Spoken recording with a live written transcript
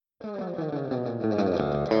Hello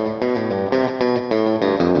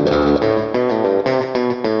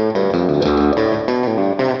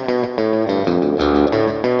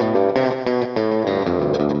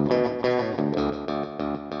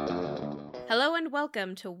and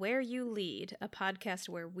welcome to Where You Lead, a podcast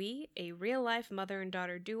where we, a real-life mother and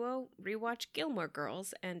daughter duo, rewatch Gilmore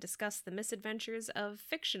Girls and discuss the misadventures of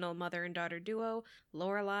fictional mother and daughter duo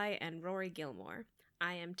Lorelai and Rory Gilmore.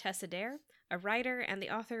 I am Tessa Dare, a writer and the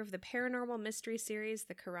author of the paranormal mystery series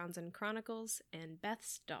The Karanzan Chronicles, and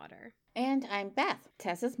Beth's daughter. And I'm Beth,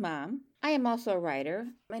 Tessa's mom. I am also a writer,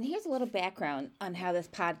 and here's a little background on how this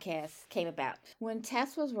podcast came about. When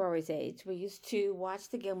Tess was Rory's age, we used to watch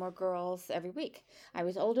the Gilmore Girls every week. I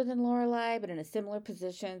was older than Lorelai, but in a similar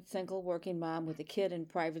position, single working mom with a kid in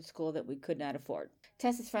private school that we could not afford.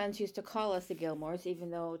 Tess's friends used to call us the Gilmores,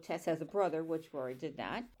 even though Tess has a brother, which Rory did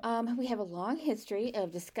not. We have a long history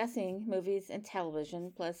of discussing movies and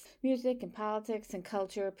television, plus music and politics and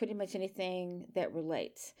culture, pretty much anything that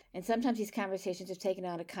relates. And sometimes these conversations have taken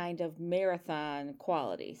on a kind of marathon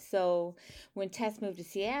quality. So when Tess moved to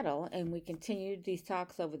Seattle and we continued these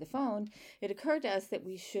talks over the phone, it occurred to us that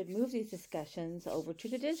we should move these discussions over to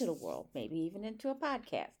the digital world, maybe even into a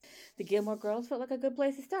podcast. The Gilmore Girls felt like a good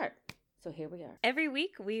place to start. So here we are. Every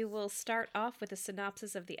week, we will start off with a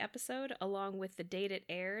synopsis of the episode, along with the date it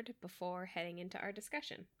aired, before heading into our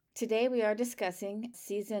discussion. Today we are discussing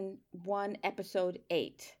Season 1, Episode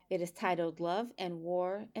 8. It is titled Love and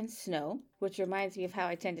War and Snow, which reminds me of how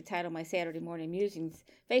I tend to title my Saturday Morning Musings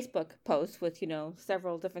Facebook posts with,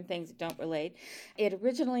 several different things that don't relate. It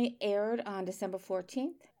originally aired on December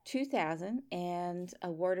 14th, 2000, and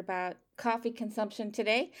a word about coffee consumption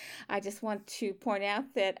today. I just want to point out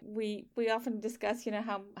that we often discuss,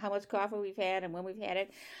 how much coffee we've had and when we've had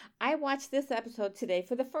it. I watched this episode today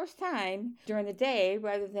for the first time during the day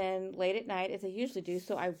rather than late at night as I usually do,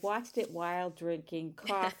 so I watched it while drinking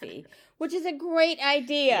coffee, which is a great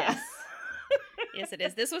idea. Yes. Yes, it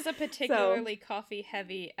is. This was a particularly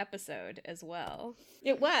coffee-heavy episode as well.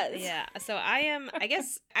 It was. Yeah. So I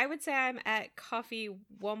guess I would say I'm at coffee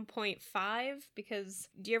 1.5 because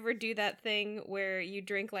do you ever do that thing where you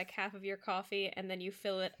drink like half of your coffee and then you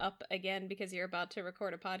fill it up again because you're about to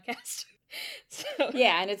record a podcast?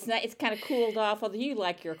 Yeah, and it's kind of cooled off. Although you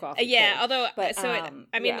like your coffee, yeah. cold. Although, but,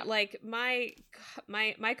 like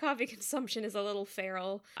my coffee consumption is a little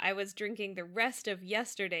feral. I was drinking the rest of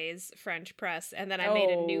yesterday's French press, and then I made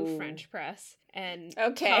a new French press and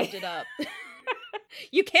topped it up.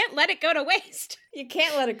 You can't let it go to waste. You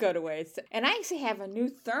can't let it go to waste. And I actually have a new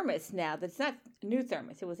thermos now that's not a new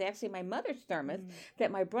thermos. It was actually my mother's thermos that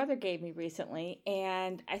my brother gave me recently.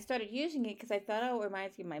 And I started using it because I thought, it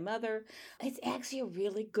reminds me of my mother. It's actually a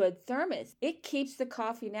really good thermos. It keeps the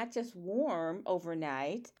coffee not just warm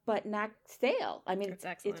overnight, but not stale. I mean,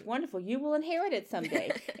 it's wonderful. You will inherit it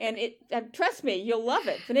someday. And trust me, you'll love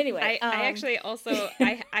it. But anyway. I actually also,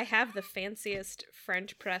 I have the fanciest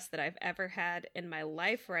French press that I've ever had in my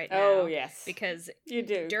life right now. Oh, yes. Because you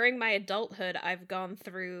do. During my adulthood, I've gone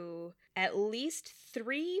through at least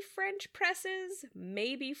 3 French presses,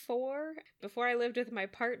 maybe 4. Before I lived with my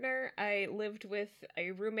partner, I lived with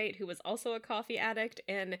a roommate who was also a coffee addict,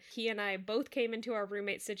 and he and I both came into our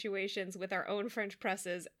roommate situations with our own French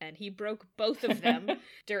presses, and he broke both of them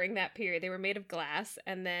during that period. They were made of glass,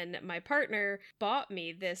 and then my partner bought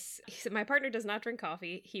me this. My partner does not drink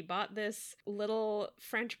coffee. He bought this little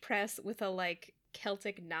French press with a,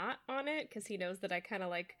 Celtic knot on it because he knows that I kind of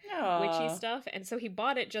like witchy stuff, and so he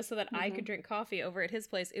bought it just so that I could drink coffee over at his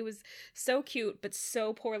place. It was so cute but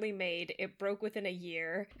so poorly made. It broke within a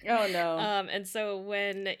year. Oh no. And so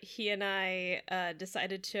when he and I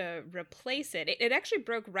decided to replace it, it actually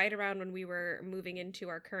broke right around when we were moving into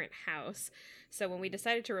our current house. So when we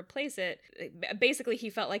decided to replace it, basically he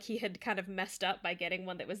felt like he had kind of messed up by getting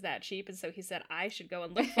one that was that cheap, and so he said I should go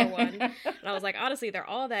and look for one. And I was like, honestly, they're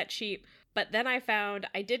all that cheap. But then I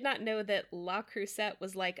did not know that La Crusette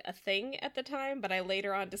was like a thing at the time, but I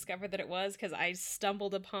later on discovered that it was because I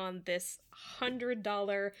stumbled upon this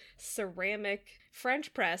 $100 ceramic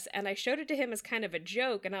French press, and I showed it to him as kind of a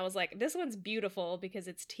joke, and I was like, this one's beautiful because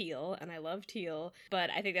it's teal, and I love teal, but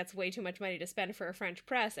I think that's way too much money to spend for a French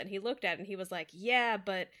press. And he looked at it and he was like, yeah,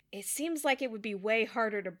 but it seems like it would be way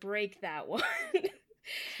harder to break that one.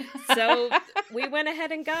 So we went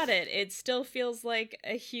ahead and got it. It still feels like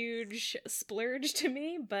a huge splurge to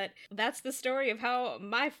me, but that's the story of how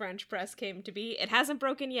my French press came to be. It hasn't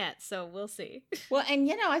broken yet, so we'll see. Well, and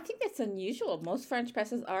I think that's unusual. Most French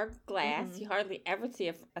presses are glass. Mm-hmm. You hardly ever see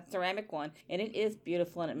a ceramic one, and it is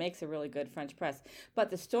beautiful, and it makes a really good French press. But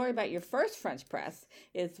the story about your first French press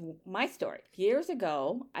is my story. Years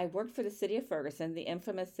ago, I worked for the city of Ferguson, the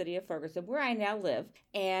infamous city of Ferguson, where I now live,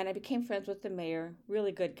 and I became friends with the mayor.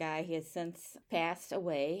 Really good guy. He has since passed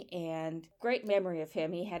away, and great memory of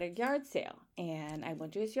him. He had a yard sale, and I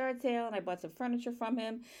went to his yard sale, and I bought some furniture from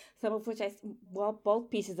him, some of which both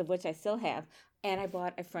pieces of which I still have, and I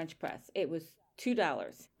bought a French press. It was $2.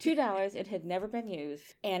 $2. It had never been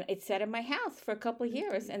used, and it sat in my house for a couple of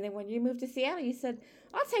years. And then when you moved to Seattle, you said,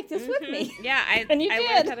 I'll take this with me. Yeah, I and you I did.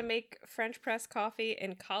 learned how to make French press coffee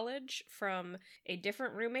in college from a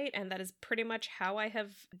different roommate, and that is pretty much how I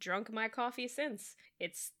have drunk my coffee since.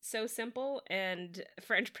 It's so simple, and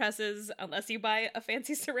French presses, unless you buy a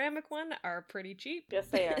fancy ceramic one, are pretty cheap. Yes,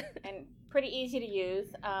 they are. And pretty easy to use.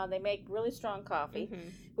 They make really strong coffee,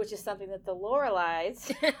 which is something that the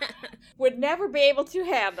Loreleis would never be able to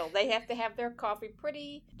handle. They have to have their coffee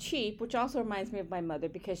pretty cheap, which also reminds me of my mother,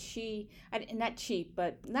 because not cheap,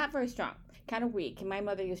 but not very strong, kind of weak. And my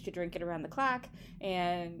mother used to drink it around the clock,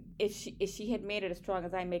 and if she had made it as strong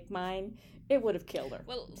as I make mine, it would have killed her.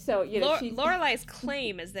 Well, so Lorelei's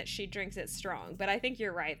claim is that she drinks it strong, but I think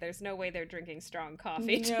you're right. There's no way they're drinking strong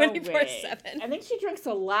coffee 24/7. I think she drinks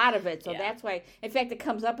a lot of it, so that's why. In fact, it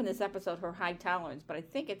comes up in this episode, her high tolerance. But I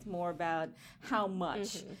think it's more about how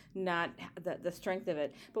much, not the strength of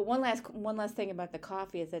it. But one last thing about the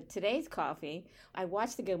coffee is that today's coffee. I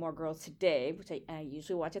watched the Gilmore Girls today, which I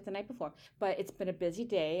usually watch it the night before. But it's been a busy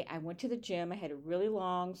day. I went to the gym. I had a really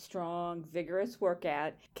long, strong, vigorous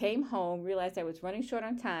workout. Came home, realized I was running short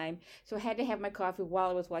on time, so I had to have my coffee while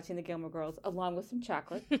I was watching the Gilmore Girls, along with some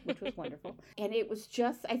chocolate, which was wonderful. And it was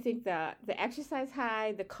just, I think, the exercise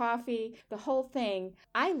high, the coffee, the whole thing.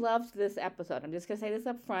 I loved this episode. I'm just going to say this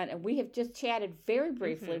up front, and we have just chatted very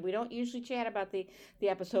briefly. We don't usually chat about the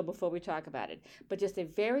episode before we talk about it, but just a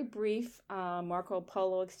very brief Marco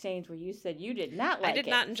Polo exchange where you said you did not like it. I did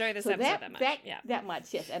not enjoy this episode that much. That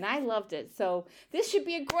much, yes, and I loved it. So this should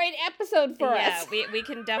be a great episode for us. Yeah, we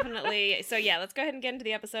can definitely... So yeah, let's go ahead and get into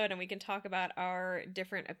the episode, and we can talk about our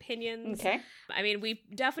different opinions. Okay. I mean, we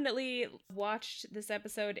definitely watched this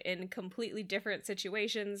episode in completely different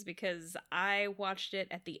situations, because I watched it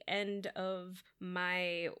at the end of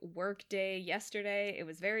my work day yesterday. It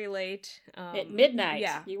was very late. At midnight.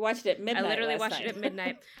 Yeah. You watched it at midnight. I literally watched it at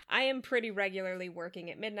midnight. I am pretty regularly working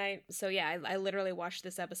at midnight. So yeah, I literally watched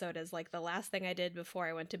this episode as like the last thing I did before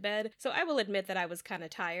I went to bed. So I will admit that I was kind of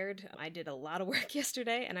tired. I did a lot of work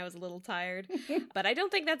yesterday, and I was a little tired. But I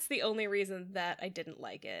don't think that's the only reason that I didn't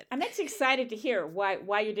like it. I'm actually excited to hear why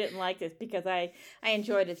you didn't like this, because I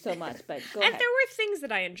enjoyed it so much. But go ahead. And there were things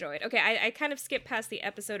that I enjoyed. Okay, I kind of skipped past the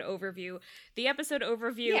episode overview. The episode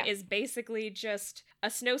overview is basically just a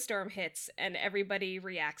snowstorm hits and everybody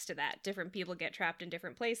reacts to that. Different people get trapped in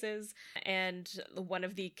different places. And one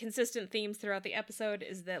of the consistent themes throughout the episode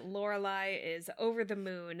is that Lorelai is over the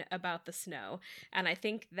moon about the snow. And I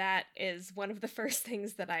think that is one of the first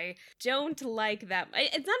things that I don't like that.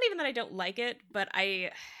 It's not even that I don't like it, but I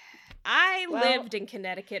lived in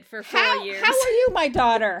Connecticut for 4 years. How are you, my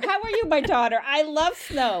daughter? I love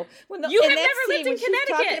snow. You have never lived in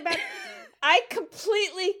Connecticut. I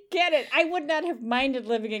completely get it. I would not have minded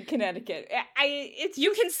living in Connecticut.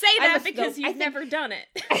 You can say that because you've never done it.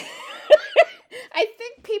 I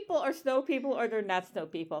think people are snow people or they're not snow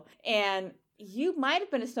people. And you might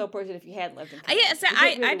have been a snow person if you hadn't lived in Connecticut.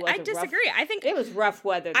 Yes, I disagree. I think it was rough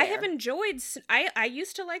weather there. I have enjoyed... I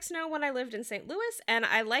used to like snow when I lived in St. Louis, and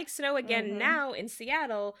I like snow again now in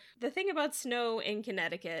Seattle. The thing about snow in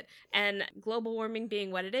Connecticut, and global warming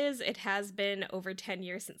being what it is, it has been over 10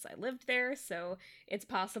 years since I lived there, so it's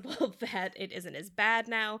possible that it isn't as bad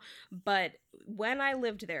now. But when I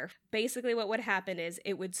lived there, basically what would happen is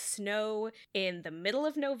it would snow in the middle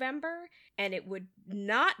of November, and it would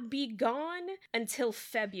not be gone until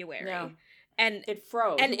February. No. And it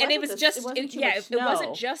froze. And it wasn't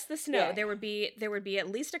just the snow. Yeah. There would be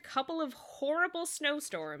at least a couple of horrible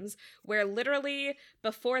snowstorms where literally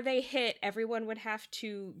before they hit, everyone would have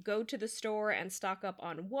to go to the store and stock up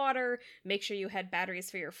on water, make sure you had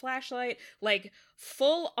batteries for your flashlight, like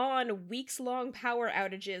full-on weeks-long power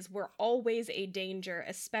outages were always a danger,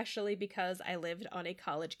 especially because I lived on a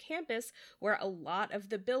college campus where a lot of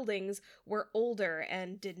the buildings were older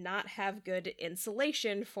and did not have good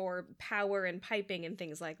insulation for power and piping and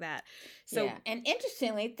things like that. So, yeah. And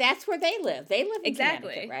interestingly, that's where they live. They live in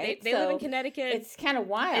Connecticut, right? They live in Connecticut. It's kind of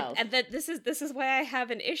wild. And that this is why I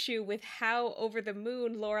have an issue with how over the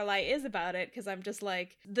moon Lorelai is about it, because I'm just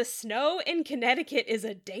like, the snow in Connecticut is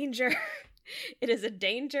a danger. It is a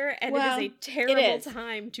danger, and it is a terrible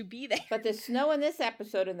time to be there. But the snow in this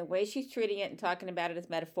episode and the way she's treating it and talking about it is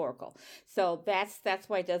metaphorical. So that's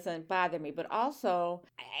why it doesn't bother me. But also,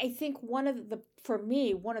 I think one of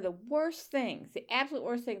the worst things, the absolute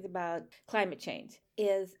worst things about climate change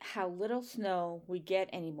is how little snow we get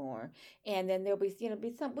anymore. And then there'll be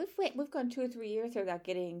some, we've gone 2 or 3 years without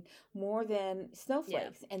getting more than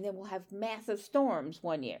snowflakes. And then we'll have massive storms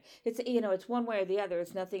one year. It's, it's one way or the other.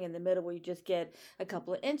 It's nothing in the middle where you just get a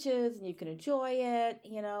couple of inches and you can enjoy it,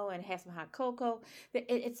 and have some hot cocoa.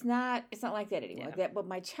 It's not like that anymore. But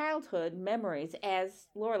my childhood memories, as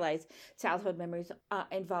Lorelai's childhood memories,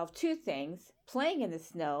 involve two things: playing in the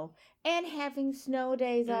snow and having snow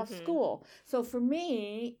days off school. So for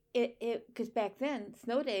me, because back then,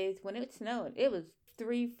 snow days, when it snowed, it was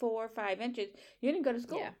 3, 4, 5 inches. You didn't go to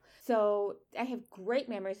school. Yeah. So I have great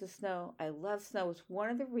memories of snow. I love snow. It's one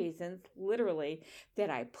of the reasons, literally, that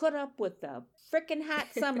I put up with the freaking hot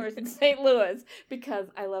summers in St. Louis, because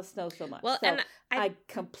I love snow so much. Well, so and I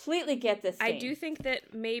completely get this. I do think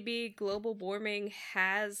that maybe global warming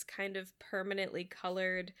has kind of permanently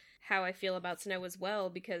colored how I feel about snow as well,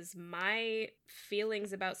 because my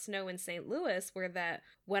feelings about snow in St. Louis were that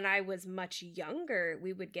when I was much younger,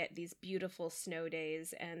 we would get these beautiful snow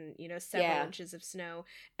days and, several inches of snow.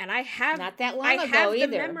 And I have not that long ago have the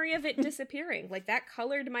memory of it disappearing. Like, that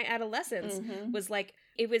colored my adolescence. Was like,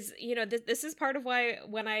 it was, this is part of why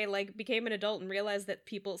when I became an adult and realized that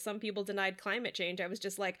some people denied climate change, I was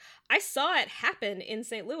just like, I saw it happen in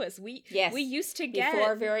St. Louis. We used to get before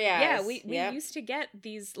our very eyes. Yeah, we used to get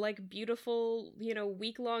these beautiful,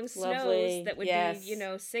 week-long snows that would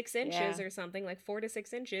be, 6 inches or something, 4 to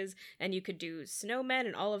 6 inches, and you could do snowmen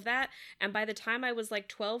and all of that. And by the time I was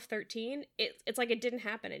 12, 13, it's like it didn't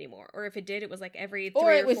happen anymore. Or if it did, it was every 3 or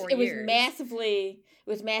 4 years. It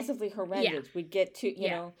was massively horrendous. Yeah. We'd get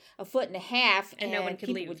to a foot and a half, and no one could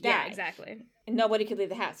leave. Would die. Yeah, exactly. And nobody could leave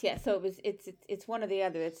the house. Yeah, so it's one or the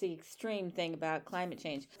other. It's the extreme thing about climate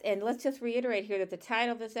change. And let's just reiterate here that the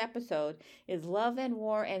title of this episode is Love and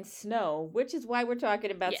War and Snow, which is why we're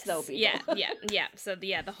talking about snow people. Yeah. So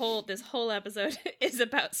this whole episode is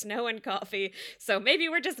about snow and coffee. So maybe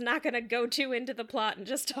we're just not going to go too into the plot and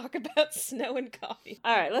just talk about snow and coffee.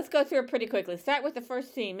 All right, let's go through it pretty quickly. Start with the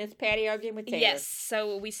first scene, Miss Patty arguing with Taylor. Yes,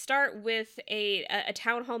 so we start with a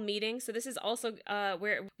town hall meeting. So this is also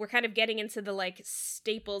where we're kind of getting into the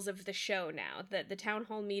staples of the show now. The town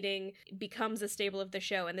hall meeting becomes a staple of the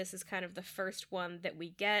show, and this is kind of the first one that we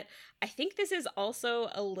get. I think this is also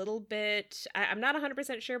a little bit, I'm not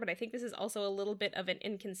 100% sure, but I think this is also a little bit of an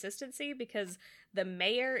inconsistency, because the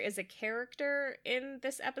mayor is a character in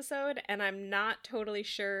this episode, and I'm not totally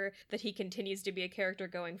sure that he continues to be a character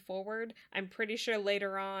going forward. I'm pretty sure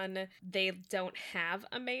later on they don't have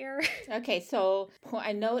a mayor. Okay, so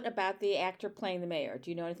a note about the actor playing the mayor.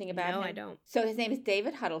 Do you know anything about him? No, I don't. So his name is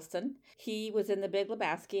David Huddleston. He was in The Big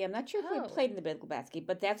Lebowski. I'm not sure if he played in The Big Lebowski,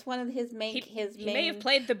 but that's one of his main. He may have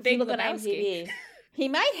played The Big Lebowski. He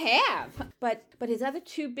might have, but his other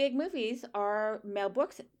two big movies are Mel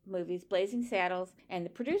Brooks movies, Blazing Saddles and The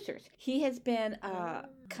Producers. He has been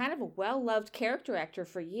kind of a well-loved character actor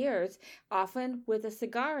for years, often with a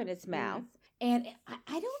cigar in his mouth. And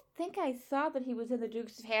I don't think I saw that he was in the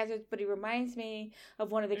Dukes of Hazzard, but he reminds me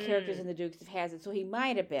of one of the characters in the Dukes of Hazzard, so he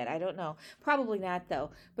might have been. I don't know. Probably not,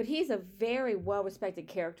 though. But he's a very well-respected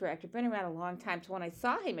character actor, been around a long time. So when I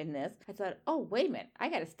saw him in this, I thought, oh, wait a minute. I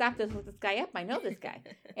got to stop this, look this guy up. I know this guy.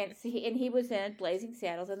 And he was in Blazing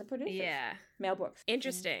Saddles and The Producers. Yeah. Mel Brooks.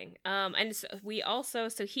 Interesting. And so we also,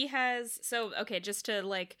 okay, just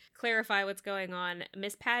to clarify what's going on,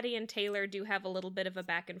 Miss Patty and Taylor do have a little bit of a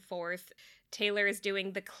back and forth. Taylor is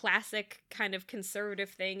doing the classic kind of conservative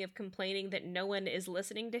thing of complaining that no one is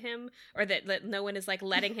listening to him, or that no one is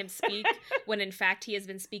letting him speak, when in fact he has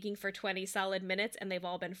been speaking for 20 solid minutes and they've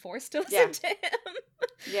all been forced to listen to him.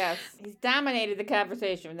 Yes, he's dominated the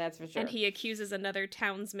conversation, that's for sure. And he accuses another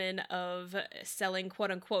townsman of selling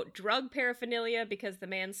quote-unquote drug paraphernalia because the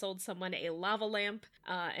man sold someone a lava lamp,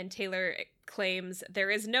 and Taylor claims there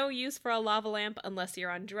is no use for a lava lamp unless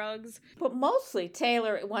you're on drugs. But mostly,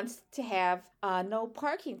 Taylor wants to have no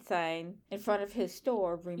parking sign in front of his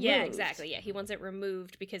store removed. Yeah, exactly. Yeah, he wants it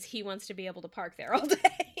removed because he wants to be able to park there all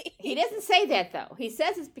day. He doesn't say that, though. He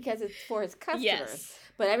says it's because it's for his customers. Yes.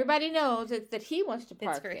 But everybody knows that he wants to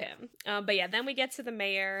park It's for there. him. But yeah, then we get to the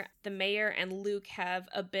mayor. The mayor and Luke have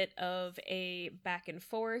a bit of a back and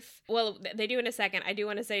forth. Well, they do in a second. I do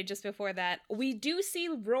want to say just before that, we do see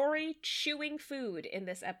Rory chewing food in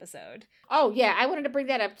this episode. Oh, yeah. I wanted to bring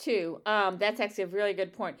that up, too. That's actually a really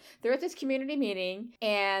good point. They're at this community meeting,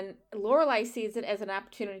 and Lorelai sees it as an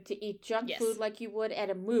opportunity to eat junk food like you would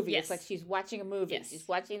at a movie. Yes. It's like she's watching a movie. Yes. She's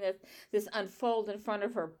watching this unfold in front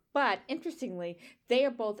of her. But, interestingly, they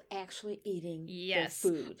are both actually eating their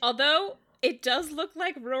food. Although, it does look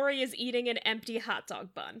like Rory is eating an empty hot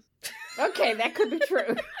dog bun. Okay, that could be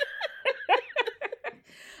true.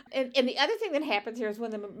 And the other thing that happens here is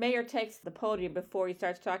when the mayor takes the podium before he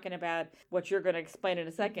starts talking about what you're going to explain in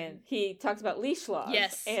a second, he talks about leash laws.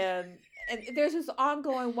 Yes. And there's this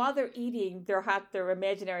ongoing, while they're eating their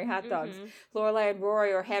imaginary hot dogs, Lorelai and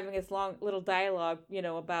Rory are having this long little dialogue,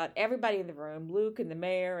 about everybody in the room, Luke and the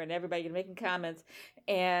mayor and everybody making comments.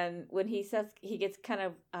 And when he says, he gets kind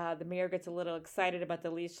of, the mayor gets a little excited about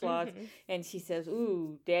the leash laws, and she says,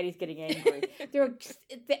 "Ooh, Daddy's getting angry."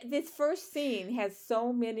 This first scene has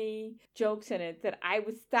so many jokes in it that I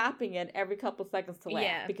was stopping it every couple seconds to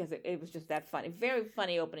laugh because it was just that funny. Very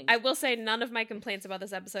funny opening. I will say none of my complaints about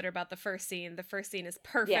this episode are about the first scene. The first scene is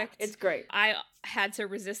perfect. Yeah, it's great. I had to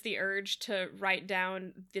resist the urge to write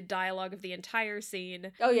down the dialogue of the entire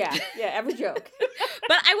scene. Oh yeah, every joke.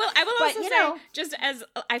 But I will also say, just as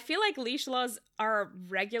I feel like leash laws are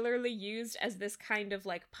regularly used as this kind of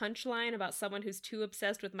like punchline about someone who's too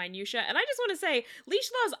obsessed with minutia, and I just want to say leash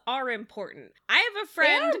laws are important. I have a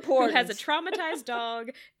friend who has a traumatized dog,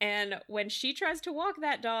 and when she tries to walk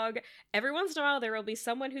that dog, every once in a while there will be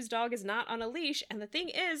someone whose dog is not on a leash, and the thing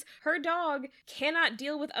is, her dog cannot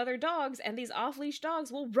deal with other dogs, and these off-leash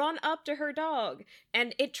dogs will run up to her dog,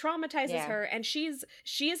 and it traumatizes her, and she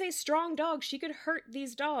is a strong dog. She could hurt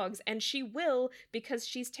these dogs, and she will because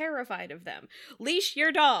she's terrified of them. Leash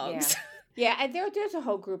your dogs. Yeah, and there's a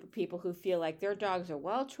whole group of people who feel like their dogs are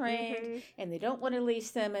well trained and they don't want to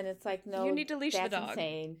leash them, and it's like, no, you need to leash the dog.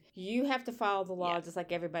 Insane. You have to follow the law just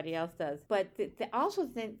like everybody else does. But also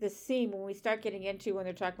the scene when we start getting into when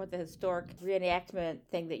they're talking about the historic reenactment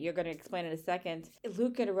thing that you're going to explain in a second,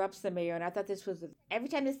 Luke interrupts the mayor, and I thought this was every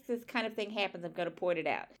time this kind of thing happens, I'm going to point it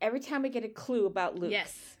out. Every time we get a clue about Luke.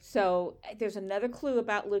 Yes. So there's another clue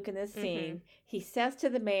about Luke in this scene. He says to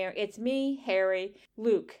the mayor, "It's me, Harry.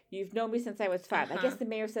 Luke, you've known me since I was 5. I guess the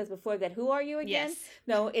mayor says before that, "Who are you again?" Yes.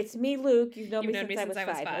 No, it's me, Luke. You've known me since I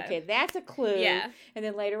was 5. Okay, that's a clue. Yeah. And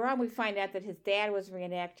then later on, we find out that his dad was a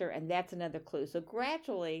reenactor, and that's another clue. So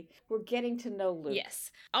gradually, we're getting to know Luke.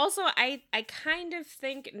 Yes. Also, I kind of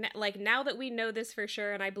think, like, now that we know this for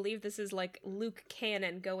sure, and I believe this is, like, Luke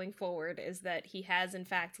canon going forward, is that he has, in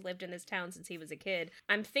fact, lived in this town since he was a kid.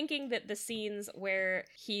 I'm thinking that the scenes where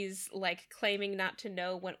he's, like, claiming not to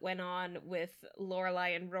know what went on with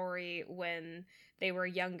Lorelai and Rory when they were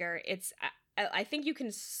younger, I think you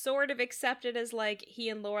can sort of accept it as, like, he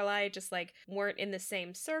and Lorelai just, like, weren't in the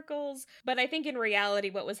same circles. But I think in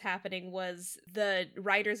reality what was happening was the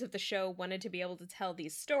writers of the show wanted to be able to tell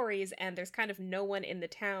these stories, and there's kind of no one in the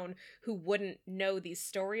town who wouldn't know these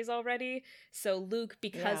stories already. So Luke,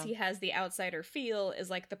 because he has the outsider feel, is,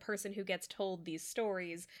 like, the person who gets told these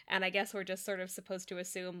stories. And I guess we're just sort of supposed to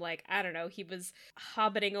assume, like, I don't know, he was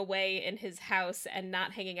hobbiting away in his house and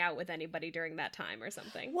not hanging out with anybody during that time or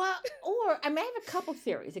something. Well, or I have a couple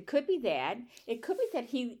theories. It could be that. It could be that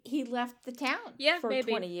he left the town for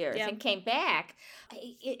maybe 20 years and came back.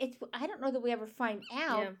 I don't know that we ever find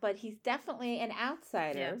out, but he's definitely an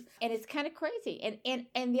outsider, and it's kind of crazy.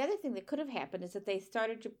 And the other thing that could have happened is that they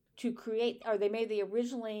started to create, or they maybe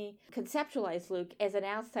originally conceptualized Luke as an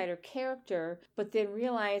outsider character, but then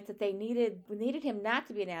realized that they needed him not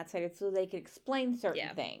to be an outsider so they could explain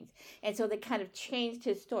certain things. And so they kind of changed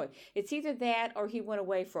his story. It's either that or he went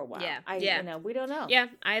away for a while. We don't know. Yeah,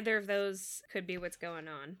 either of those could be what's going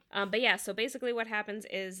on. But yeah, so basically what happens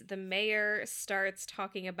is the mayor starts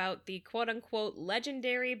talking about the quote-unquote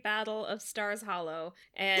legendary Battle of Stars Hollow,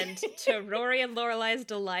 and to Rory and Lorelai's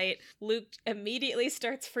delight, Luke immediately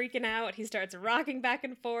starts freaking freaking out. He starts rocking back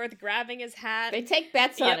and forth, grabbing his hat. They take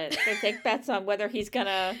bets on it. They take bets on whether he's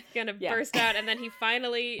gonna burst out, and then he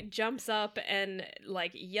finally jumps up and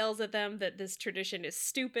like yells at them that this tradition is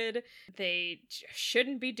stupid. They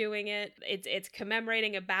shouldn't be doing it. It's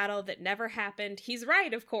commemorating a battle that never happened. He's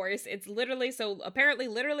right, of course. It's literally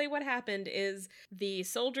literally what happened is the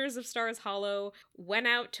soldiers of Stars Hollow went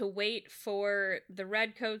out to wait for the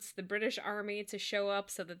Redcoats, the British Army, to show up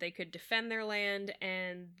so that they could defend their land,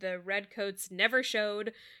 and the Redcoats never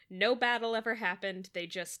showed. No battle ever happened. They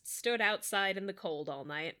just stood outside in the cold all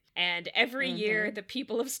night. And every year, the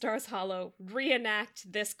people of Stars Hollow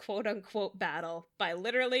reenact this quote-unquote battle by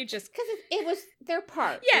literally just... Because it was their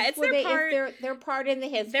part. Yeah, it's their part. It's their part in the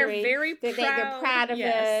history. They're very proud. They're proud of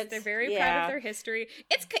it. They're very proud of their history.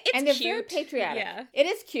 It's and they're cute. Very patriotic. Yeah. It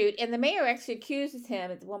is cute. And the mayor actually accuses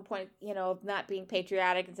him at one point, of not being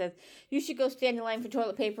patriotic and says, you should go stand in line for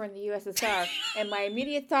toilet paper in the USSR. And my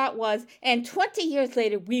immediate thought was, and 20 years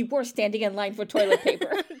later, we were standing in line for toilet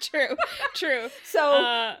paper. True.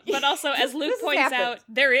 So... but also, as Luke points out,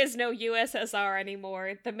 there is no USSR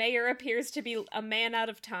anymore. The mayor appears to be a man out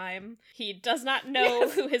of time. He does not know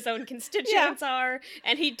who his own constituents are,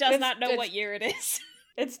 and he does not know what year it is.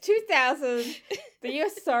 It's 2000. The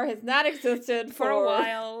USSR has not existed for a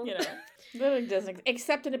while. Literally doesn't,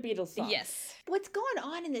 except in a Beatles song. Yes. What's going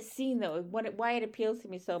on in this scene, though, why it appeals to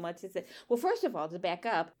me so much is that, well, first of all, to back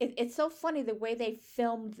up, it's so funny the way they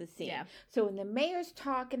filmed the scene. Yeah. So when the mayor's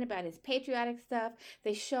talking about his patriotic stuff,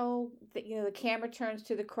 they show that, the camera turns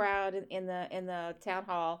to the crowd in the town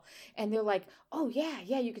hall, and they're like, oh, yeah,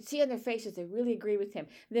 you can see on their faces they really agree with him.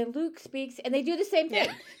 And then Luke speaks, and they do the same thing.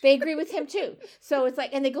 Yeah. They agree with him, too. So it's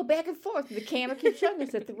like, and they go back and forth, and the camera keeps showing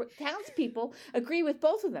us that the townspeople agree with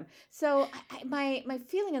both of them. So my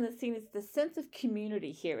feeling on the scene is the sense of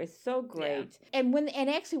community here is so great. Yeah. And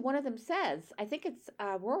actually one of them says, I think it's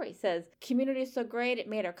Rory says, community is so great it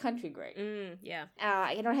made our country great. Yeah.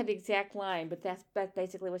 I don't have the exact line, but that's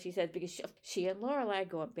basically what she says, because she and Lorelai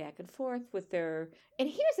going back and forth with their... And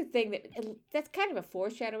here's the thing that's kind of a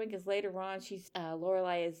foreshadowing, because later on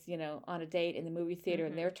Lorelai is on a date in the movie theater,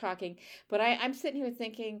 and they're talking, but I'm sitting here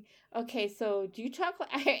thinking, okay, so do you talk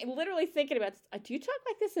I'm literally thinking about, do you talk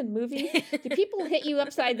like this in movies? Do people hit you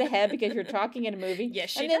upside the head because you're talking in a movie?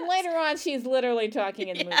 Yes, she And then does. later on, she's literally talking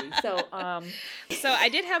in the movie. So I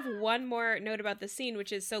did have one more note about the scene,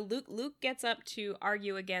 which is, so Luke gets up to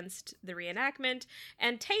argue against the reenactment,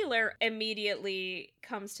 and Taylor immediately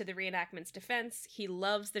comes to the reenactment's defense. He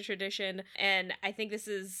loves the tradition, and I think this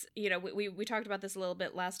is, we talked about this a little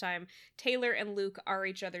bit last time. Taylor and Luke are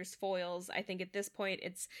each other's foils. I think at this point,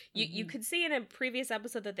 it's... You could see in a previous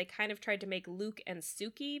episode that they kind of tried to make Luke and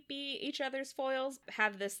Suki be each other's foils,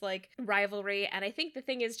 have this like rivalry, and I think the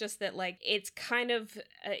thing is just that like it's kind of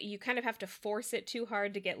you kind of have to force it too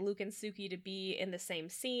hard to get Luke and Suki to be in the same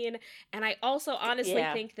scene. And I also honestly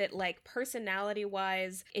think that like personality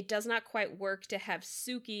wise, it does not quite work to have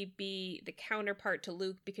Suki be the counterpart to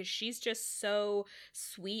Luke, because she's just so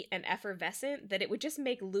sweet and effervescent that it would just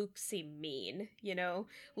make Luke seem mean,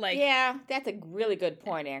 like... Yeah, that's a really good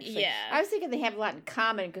point, actually. Yeah. I was thinking they have a lot in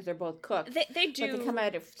common because they're both cooks. They do. But they come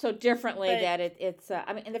at it so differently that it's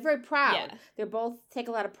and they're very proud. Yeah. They both take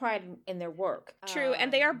a lot of pride in their work. True,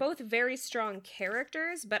 and they are both very strong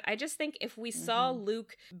characters, but I just think if we saw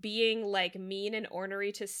Luke being like mean and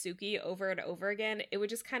ornery to Suki over and over again, it would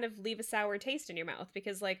just kind of leave a sour taste in your mouth,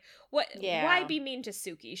 because like why be mean to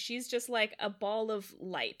Suki? She's just like a ball of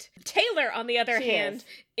light. Taylor, on the other hand,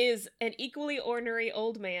 is an equally ornery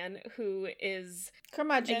old man who is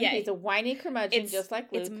curmudgeon. He's a whiny curmudgeon, just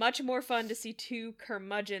like Luke. It's much more fun to see two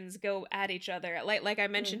curmudgeons go at each other. Like I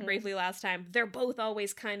mentioned briefly last time, they're both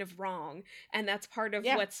always kind of wrong, and that's part of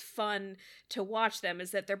what's fun to watch them,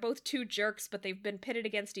 is that they're both two jerks, but they've been pitted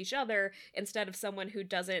against each other instead of someone who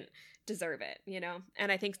doesn't deserve it,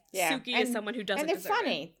 And I think Suki is someone who doesn't deserve it. And they're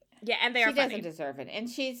funny. Yeah, and they are funny. She doesn't deserve it. And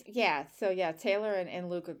she's, Taylor and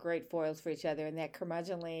Luke are great foils for each other, and that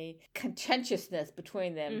curmudgeonly contentiousness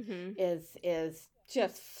between them is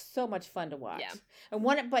just so much fun to watch. Yeah.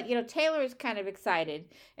 But Taylor is kind of excited,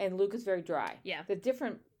 and Luke is very dry. Yeah. They're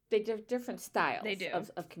different styles they do.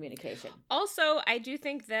 Of communication. Also, I do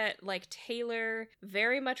think that like Taylor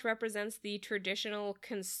very much represents the traditional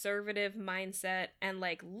conservative mindset, and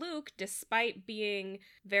like Luke, despite being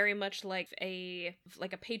very much like a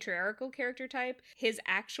patriarchal character type, his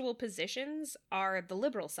actual positions are the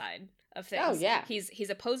liberal side of things. Oh yeah, he's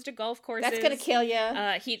opposed to golf courses. That's gonna kill you.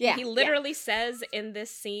 He literally says in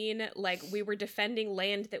this scene, like, we were defending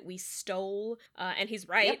land that we stole, and he's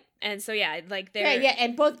right. Yep. And so like they're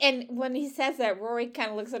and when he says that, Rory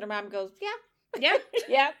kind of looks at her mom and goes, yeah, yeah,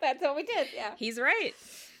 yeah, that's what we did. Yeah, he's right.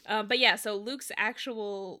 But yeah, so Luke's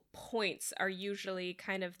actual points are usually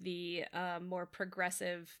kind of the more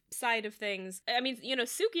progressive side of things. I mean,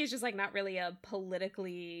 Suki is just like not really a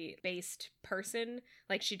politically based person.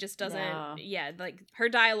 Like she just doesn't, No. like her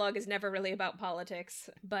dialogue is never really about politics,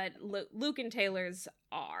 but Luke and Taylor's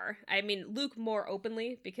are. I mean, Luke more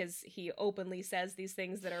openly because he openly says these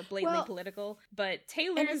things that are blatantly political, but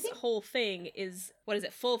Taylor's whole thing is, what is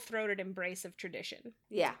it, full-throated embrace of tradition.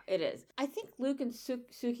 Yeah, it is. I think Luke and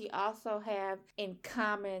Suki also have in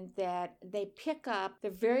common that they pick up,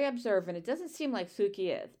 they're very observant. It doesn't seem like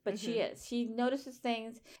Suki is, but she is. She notices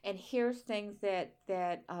things and hears things that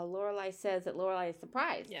Lorelai says that Lorelai is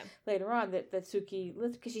surprised later on that Suki,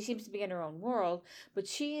 because she seems to be in her own world, but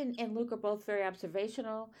she and Luke are both very observational.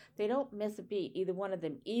 They don't miss a beat, either one of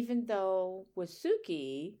them, even though with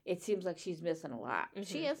Suki, it seems like she's missing a lot.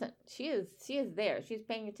 She isn't. She is there. She's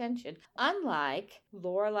paying attention. Unlike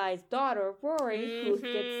Lorelai's daughter, Rory,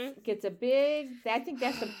 who gets a big, I think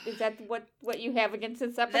is that what you have against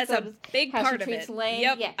this episode? That's a big part of it. Lane?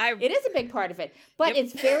 Yep. Yeah, it is a big part of it, but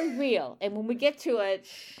it's very real. And when we get to it,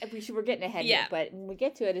 we're getting ahead here, but when we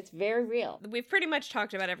get to it, it's very real. We've pretty much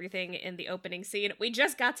talked about everything in the opening scene. We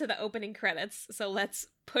just got to the opening credits, so let's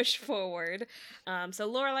push forward. So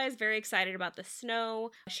Lorelai is very excited about the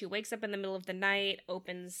snow. She wakes up in the middle of the night,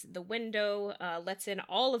 opens the window, lets in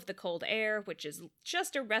all of the cold air, which is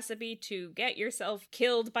just a recipe to get yourself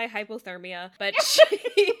killed by hypothermia. But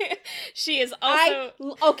she is also...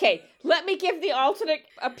 Okay, let me give the alternate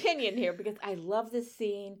opinion here because I love this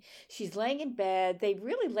scene. She's laying in bed. They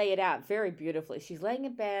really lay it out very beautifully. She's laying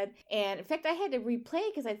in bed. And in fact, I had to replay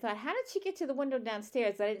because I thought, how did she get to the window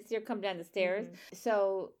downstairs? I didn't see her come down the stairs.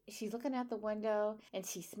 So she's looking out the window and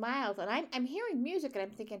she smiles. And I'm hearing music and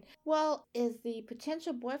I'm thinking, well, is the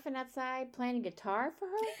potential boyfriend outside playing a guitar for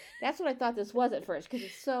her? That's what I thought this was at first because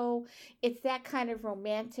it's that kind of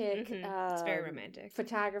romantic. It's very romantic.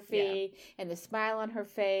 Photography and the smile on her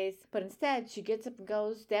face. But instead, she gets up and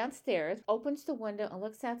goes downstairs, opens the window and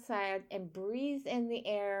looks outside and breathes in the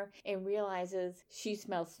air and realizes she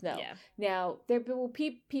smells snow. Yeah. Now, there will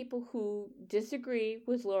be people who disagree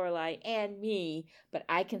with Lorelai and me, but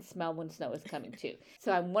I can smell when snow is coming too.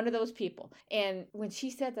 So I'm one of those people. And when she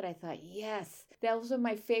said that, I thought, yes, those are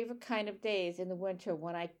my favorite kind of days in the winter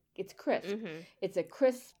when it's crisp. It's a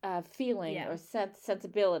crisp feeling or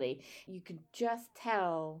sensibility. You can just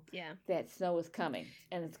tell that snow is coming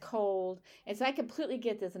and it's cold. And so I completely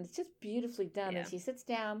get this and it's just beautifully done. And she sits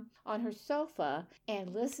down on her sofa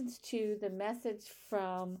and listens to the message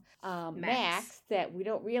from Max that we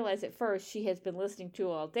don't realize at first she has been listening to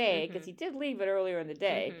all day because he did leave it earlier in the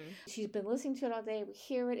day. She's been listening to it all day. We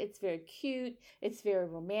hear it. It's very cute. It's very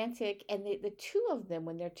romantic. And the two of them,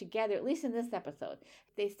 when they're together, at least in this episode,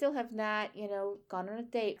 they still have not, gone on a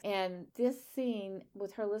date. And this scene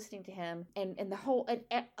with her listening to him and the whole,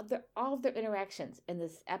 and all of their interactions in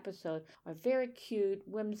this episode are very cute,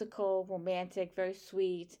 whimsical, romantic, very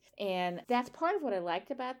sweet. And that's part of what I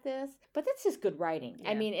liked about this. But that's just good writing.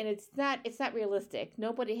 I mean, and it's not realistic.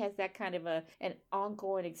 Nobody has that kind of an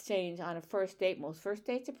ongoing exchange on a first date. Most first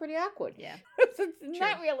dates are pretty awkward. Yeah. It's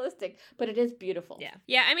not realistic, but it is beautiful. Yeah.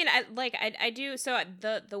 Yeah, I mean, I do, so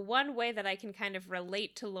the one way that I can kind of relate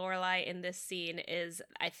to Lorelai in this scene is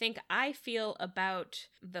I think I feel about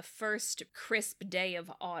the first crisp day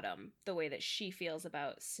of autumn the way that she feels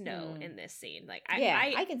about snow in this scene. Like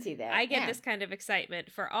I can see that. I get this kind of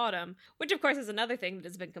excitement for autumn, which of course is another thing that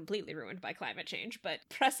has been completely ruined by climate change, but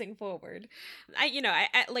pressing forward.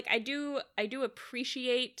 I do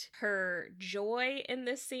appreciate her joy in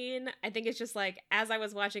this scene. I think it's just like as I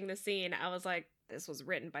was watching the scene, I was like, this was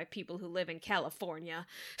written by people who live in California,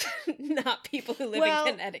 not people who live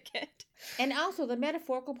in Connecticut. And also the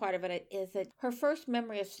metaphorical part of it is that her first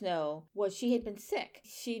memory of snow was she had been sick.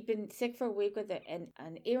 She'd been sick for a week with an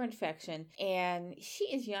ear infection, and she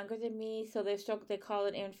is younger than me, so they call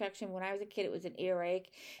it ear infection. When I was a kid, it was an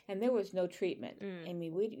earache, and there was no treatment. I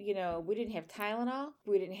mean, we didn't have Tylenol.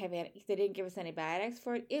 They didn't give us antibiotics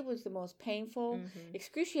for it. It was the most painful,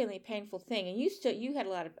 excruciatingly painful thing. And you had a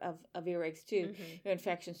lot of earaches too, ear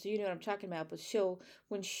infections, so you know what I'm talking about. But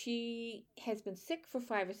when she has been sick for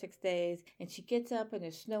 5 or 6 days, and she gets up and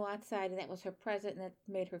there's snow outside and that was her present and that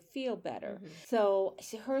made her feel better. So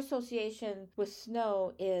her association with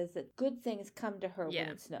snow is that good things come to her when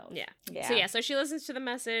it snows. So she listens to the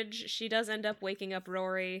message. She does end up waking up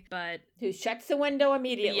Rory, but who shuts the window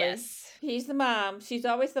immediately. Yes. He's the mom. She's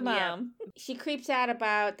always the mom. She creeps out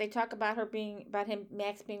they talk about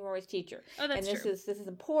Max being Rory's teacher. Oh, that's true. And this is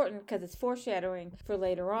important because it's foreshadowing foreshadowing for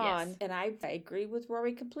later on. Yes. And I agree with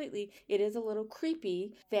Rory completely. It is a little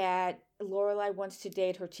creepy that Lorelai wants to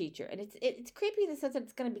date her teacher, and it's creepy in the sense that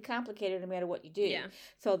it's going to be complicated no matter what you do. Yeah.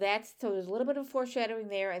 So there's a little bit of foreshadowing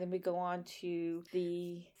there, and then we go on to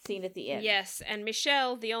the scene at the end. Yes, and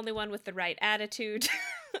Michelle, the only one with the right attitude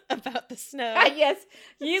about the snow. Yes,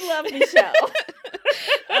 you love Michelle.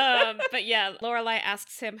 But yeah, Lorelai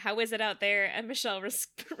asks him, "How is it out there?" And Michelle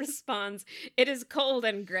responds, "It is cold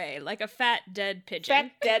and gray, like a fat dead pigeon."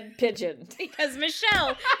 Fat dead pigeon. Because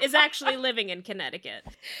Michelle is actually living in Connecticut.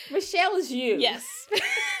 Michelle is you. Yes.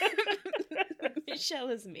 Michelle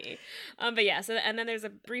is me. But yeah, so and then there's a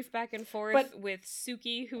brief back and forth with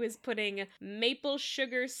Suki, who is putting maple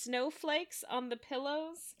sugar snowflakes on the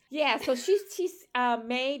pillows. Yeah, so she's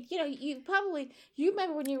made, you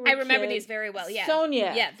remember when you were I remember kid, these very well, yeah.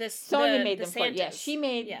 Sonia. Yeah, Sonia made them for Santas.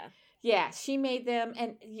 you. Yeah, she made them,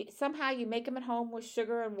 and somehow you make them at home with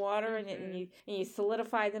sugar and water, and you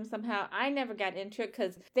solidify them somehow. I never got into it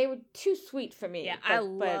because they were too sweet for me. Yeah, I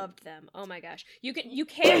loved them. Oh my gosh, you can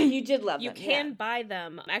you did love them. You can buy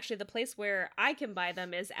them. Actually, the place where I can buy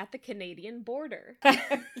them is at the Canadian border.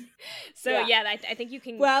 So yeah, I think you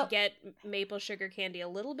can get maple sugar candy a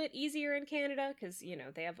little bit easier in Canada because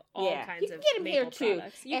they have all kinds of maple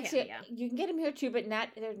products. You can get them here too, but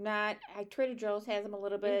they're not. Trader Joe's has them a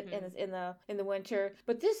little bit in the winter.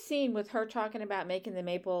 But this scene with her talking about making the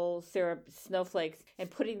maple syrup snowflakes and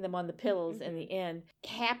putting them on the pillows in the end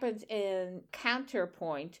happens in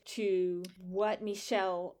counterpoint to what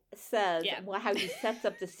Michelle says, how he sets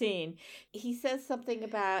up the scene. He says something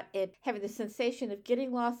about it having the sensation of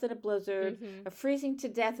getting lost in a blizzard, of freezing to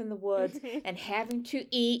death in the woods, and having to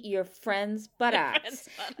eat your friend's buttocks.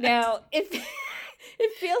 Now,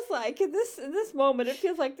 it feels like in this moment, it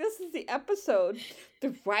feels like this is the episode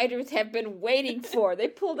the writers have been waiting for. They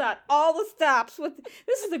pulled out all the stops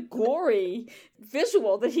this is a gory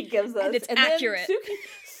visual that he gives us, and it's accurate.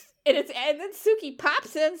 And then Suki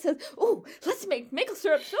pops in and says, "Oh, let's make maple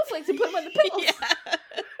syrup snowflakes and put them on the pillows."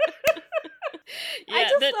 I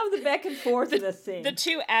just love the back and forth in this scene. The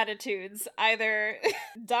two attitudes, either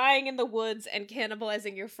dying in the woods and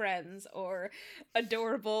cannibalizing your friends, or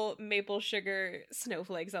adorable maple sugar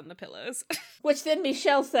snowflakes on the pillows. Which then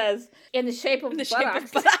Michelle says, in the shape of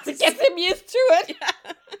buttocks, to get them used to it.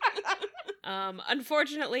 Yeah.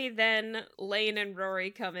 Unfortunately, then Lane and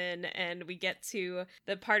Rory come in, and we get to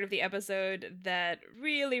the part of the episode that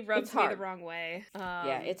really rubs me the wrong way.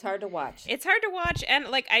 It's hard to watch. It's hard to watch, and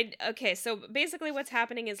so basically what's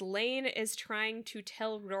happening is Lane is trying to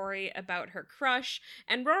tell Rory about her crush,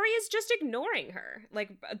 and Rory is just ignoring her,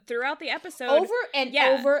 throughout the episode. Over and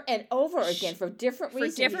over and over again, for different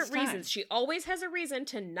reasons. She always has a reason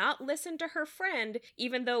to not listen to her friend,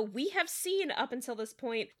 even though we have seen up until this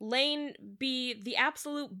point Lane be the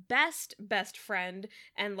absolute best friend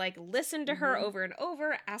and listen to her over and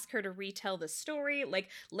over, ask her to retell the story.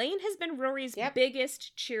 Lane has been Rory's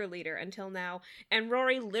biggest cheerleader until now, and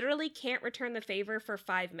Rory literally can't return the favor for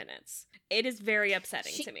 5 minutes. It is very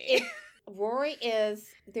upsetting to me. Rory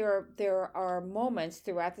is there are moments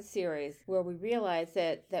throughout the series where we realize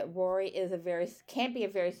that Rory is can be a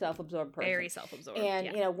very self-absorbed person. Very self-absorbed.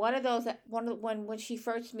 And when she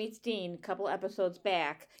first meets Dean a couple episodes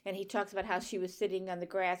back, and he talks about how she was sitting on the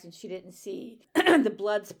grass and she didn't see the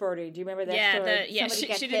blood spurting. Do you remember that story?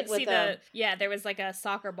 She didn't see there was a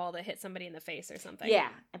soccer ball that hit somebody in the face or something. Yeah,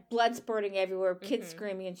 blood spurting everywhere, kids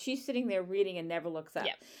screaming, and she's sitting there reading and never looks up.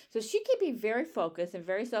 Yep. So she can be very focused and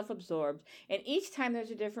very self-absorbed. And each time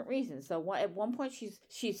there's a different reason. So at one point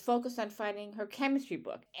she's focused on finding her chemistry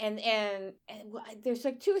book, and there's 2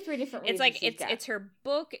 or 3 different reasons. It's her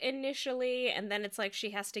book initially, and then it's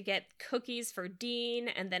she has to get cookies for Dean,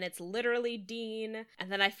 and then it's literally Dean,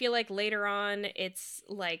 and then I feel later on it's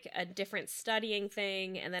a different studying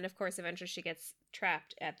thing, and then of course eventually she gets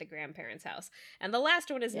trapped at the grandparents' house. And the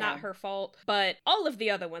last one is not her fault, but all of the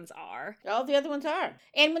other ones are. All the other ones are.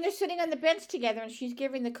 And when they're sitting on the bench together and she's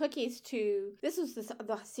giving the cookies to... This was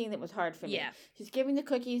the scene that was hard for me. Yeah. She's giving the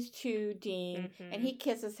cookies to Dean, and he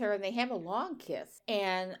kisses her, and they have a long kiss.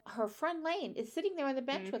 And her friend Lane is sitting there on the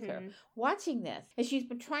bench with her, watching this. And she's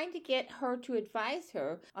been trying to get her to advise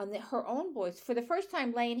her on her own boys. For the first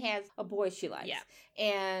time, Lane has a boy she likes. Yeah.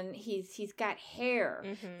 And he's got hair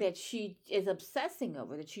that she is obsessed obsessing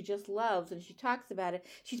over, that she just loves, and she talks about it.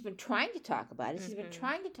 She's been trying to talk about it. She's been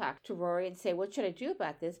trying to talk to Rory and say, what should I do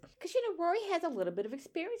about this? Because, Rory has a little bit of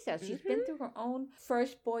experience now. She's been through her own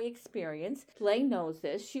first boy experience. Lane knows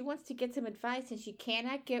this. She wants to get some advice, and she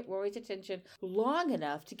cannot get Rory's attention long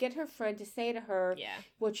enough to get her friend to say to her,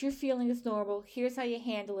 what you're feeling is normal. Here's how you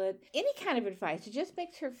handle it. Any kind of advice. It just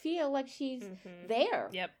makes her feel like she's there.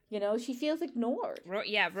 Yep. She feels ignored.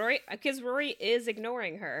 Rory, because Rory is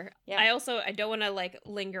ignoring her. Yeah. I don't want to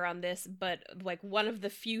linger on this, but one of the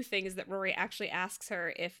few things that Rory actually asks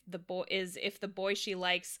her if the boy she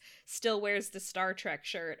likes still wears the Star Trek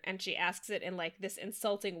shirt, and she asks it in this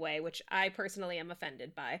insulting way, which I personally am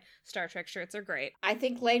offended by. Star Trek shirts are great. I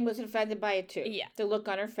think Lane was offended by it too. Yeah. The look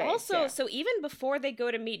on her face. Also, so even before they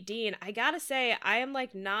go to meet Dean, I gotta say, I am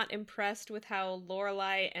not impressed with how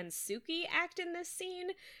Lorelai and Suki act in this scene,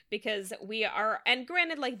 because we are, and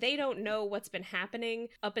granted, they don't know what's been happening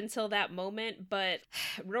up until that moment, but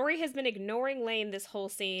Rory has been ignoring Lane this whole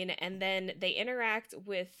scene, and then they interact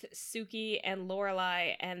with Suki and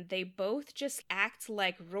Lorelai, and they both just act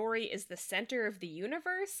like Rory is the center of the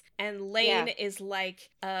universe, and Lane is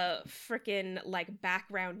a freaking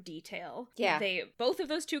background detail. Yeah. Both of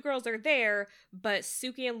those two girls are there, but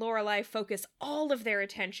Suki and Lorelai focus all of their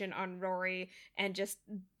attention on Rory and just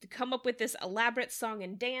come up with this elaborate song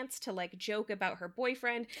and dance to joke about her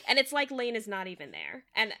boyfriend, and it's Lane is not even there,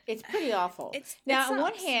 and it's pretty awful. On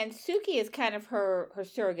one hand, Suki is kind of her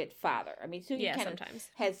surrogate father. I mean, Suki sometimes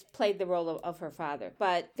has played the role of her father,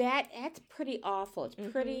 but that's pretty awful. It's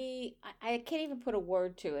pretty. I can't even put a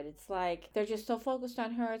word to it. It's they're just so focused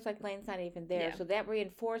on her. It's Lane's not even there, so that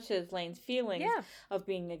reinforces Lane's feelings of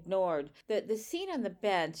being ignored. The scene on the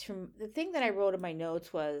bench, from the thing that I wrote in my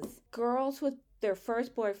notes, was girls with their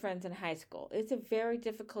first boyfriends in high school. It's a very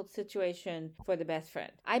difficult situation for the best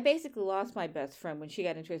friend. I basically lost my best friend when she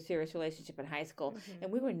got into a serious relationship in high school,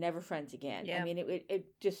 and we were never friends again. I mean, it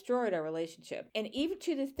destroyed our relationship. And even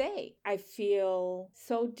to this day, I feel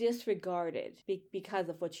so disregarded because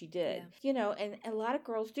of what she did. And a lot of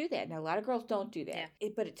girls do that. Now, a lot of girls don't do that.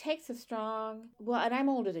 But it takes a strong, and I'm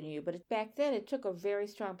older than you, but back then it took a very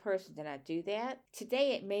strong person to not do that.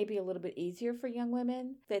 Today, it may be a little bit easier for young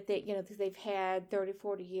women that because they've had 30,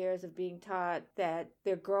 40 years of being taught that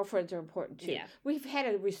their girlfriends are important too. Yeah. We've had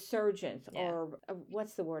a resurgence, or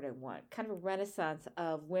what's the word I want? Kind of a renaissance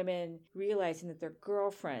of women realizing that their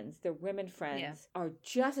girlfriends, their women friends, are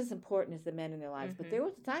just as important as the men in their lives. But there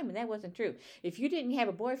was a time when that wasn't true. If you didn't have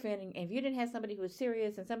a boyfriend, and if you didn't have somebody who was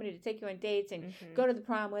serious and somebody to take you on dates and go to the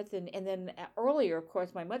prom with, and then earlier, of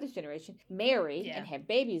course, my mother's generation, marry and have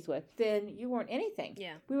babies with, then you weren't anything.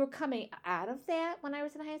 Yeah. We were coming out of that when I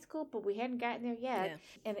was in high school, but we hadn't gotten there yet.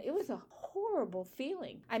 And it was a horrible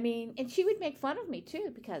feeling. I mean, and she would make fun of me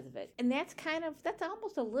too because of it. And that's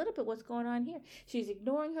almost a little bit what's going on here. She's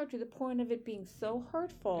ignoring her to the point of it being so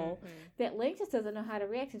hurtful that Lane just doesn't know how to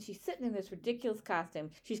react. And she's sitting in this ridiculous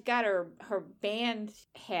costume. She's got her band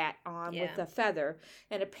hat on with a feather.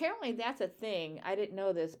 And apparently that's a thing. I didn't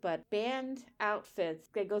know this, but band outfits,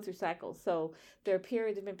 they go through cycles. So there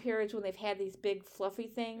have been periods when they've had these big fluffy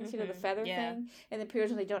things, the feather thing, and then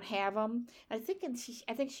periods when they don't have them. I think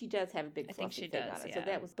she does have a big fluffy thing on it. So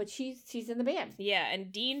that was, but she's in the band. Yeah,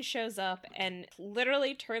 and Dean shows up and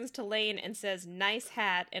literally turns to Lane and says, "Nice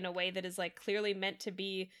hat," in a way that is clearly meant to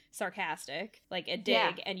be sarcastic, a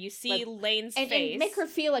dig, and you see Lane's face and make her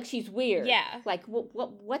feel like she's weird. Yeah,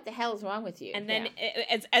 what the hell is wrong with you? And then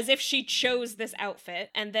as if she chose this outfit,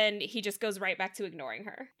 and then he just goes right back to ignoring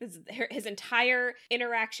her. His entire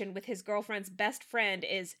interaction with his girlfriend's best friend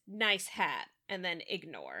is nice hat. And then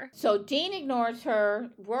ignore. So Dean ignores her.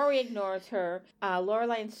 Rory ignores her.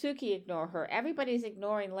 Lorelai and Suki ignore her. Everybody's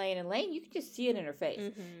ignoring Lane. And Lane, you can just see it in her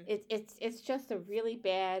face. It's just a really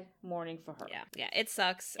bad morning for her. Yeah, it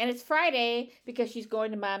sucks. And it's Friday because she's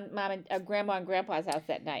going to mom and grandma and grandpa's house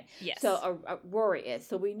that night. Yes. So Rory is.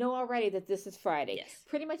 So we know already that this is Friday. Yes.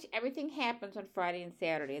 Pretty much everything happens on Friday and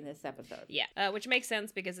Saturday in this episode. Yeah, which makes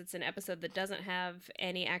sense because it's an episode that doesn't have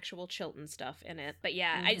any actual Chilton stuff in it. But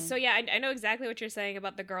yeah, I know exactly what you're saying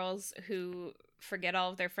about the girls who forget all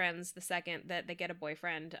of their friends the second that they get a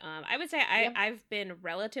boyfriend. I would say I've been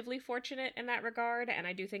relatively fortunate in that regard, and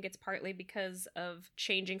I do think it's partly because of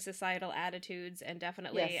changing societal attitudes, and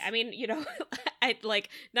definitely, I mean, I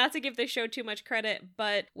not to give this show too much credit,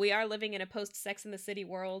 but we are living in a post-Sex and the City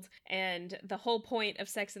world, and the whole point of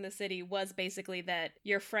Sex and the City was basically that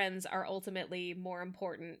your friends are ultimately more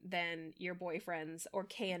important than your boyfriends, or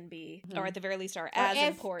can be, or at the very least are as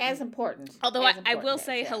important. As important. Although I will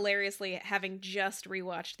say, hilariously, having just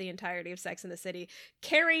rewatched the entirety of Sex and the City.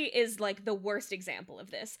 Carrie is like the worst example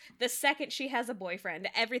of this. The second she has a boyfriend,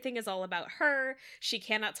 everything is all about her. She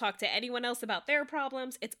cannot talk to anyone else about their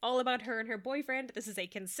problems. It's all about her and her boyfriend. This is a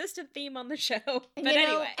consistent theme on the show. But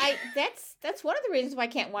anyway, that's one of the reasons why I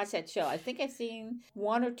can't watch that show. I think I've seen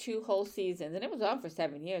 1 or 2 whole seasons, and it was on for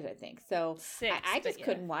 7 years, I think. So 6, I just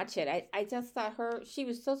couldn't watch it. I just thought she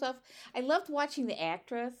was so soft. I loved watching the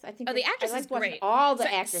actress. I think the actress is great. All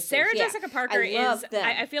the actresses. Sarah Jessica Parker is.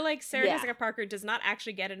 I feel like Sarah Yeah. Jessica Parker does not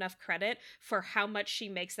actually get enough credit for how much she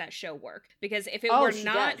makes that show work. Because if it were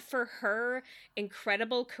not for her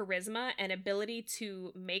incredible charisma and ability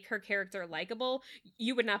to make her character likable,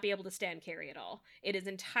 you would not be able to stand Carrie at all. It is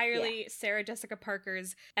entirely Sarah Jessica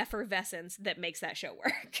Parker's effervescence that makes that show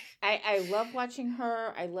work. I love watching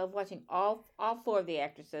her. I love watching all 4 of the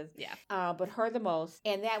actresses. Yeah. But her the most.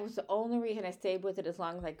 And that was the only reason I stayed with it as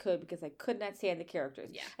long as I could, because I could not stand the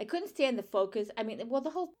characters. Yeah. I couldn't stand the focus. I mean, well, the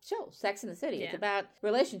whole show, Sex and the City, it's Yeah. about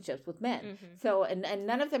relationships with men. Mm-hmm. So, and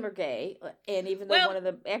none of them are gay. And even though one of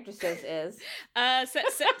the actresses is.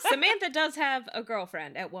 Samantha does have a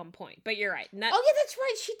girlfriend at one point, but you're right. Oh, yeah, that's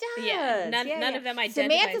right. She does. Yeah, none of them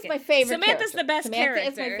identify. Samantha's my favorite Samantha's character. the best Samantha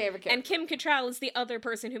character. is my favorite character. And Kim Cattrall is the other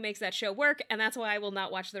person who makes that show work, and that's why I will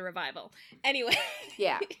not watch the revival. Anyway.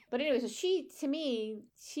 Yeah. But anyway, so to me,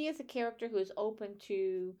 she is a character who is open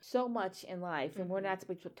to so much in life, and we're not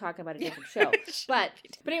talking about a different show. But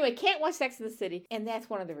anyway, can't watch Sex and the City, and that's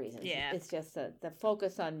one of the reasons. Yeah. It's just the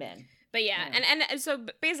focus on men. But yeah, and so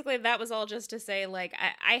basically that was all just to say, like,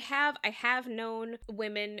 I have known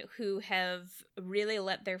women who have really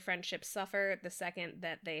let their friendships suffer the second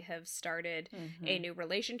that they have started a new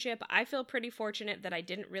relationship. I feel pretty fortunate that I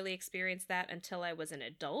didn't really experience that until I was an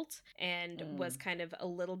adult and was kind of a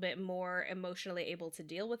little bit more emotionally able to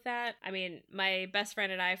deal with that. I mean, my best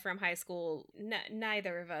friend and I from high school,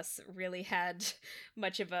 neither of us really had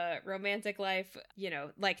much of a romantic life,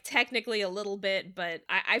 like technically a little bit, but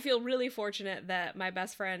I feel really fortunate that my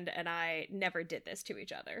best friend and I never did this to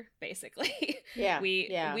each other, basically. Yeah.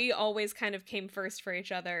 We always kind of came first for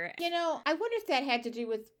each other. I wonder if that had to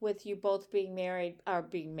do with you both being raised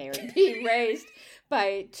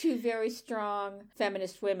by 2 very strong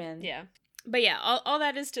feminist women. Yeah. But yeah, all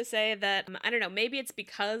that is to say that, I don't know, maybe it's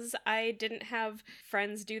because I didn't have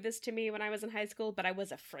friends do this to me when I was in high school, but I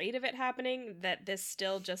was afraid of it happening, that this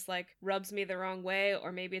still just, like, rubs me the wrong way,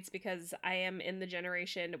 or maybe it's because I am in the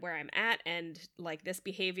generation where I'm at, and, like, this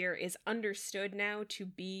behavior is understood now to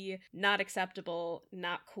be not acceptable,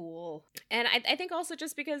 not cool. And I think also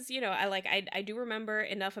just because, I do remember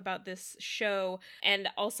enough about this show, and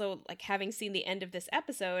also, like, having seen the end of this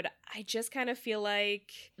episode, I just kind of feel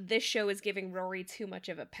like this show is giving Rory too much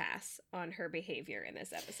of a pass on her behavior in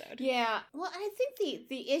this episode. Yeah, well, I think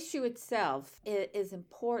the issue itself is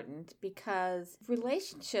important because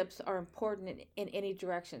relationships are important in any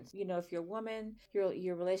direction. If you're a woman,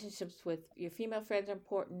 your relationships with your female friends are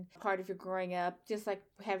important. Part of your growing up, just like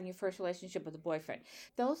having your first relationship with a boyfriend.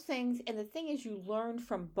 Those things, and the thing is, you learn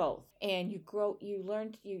from both, and you grow,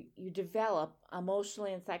 you develop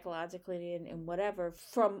emotionally and psychologically and whatever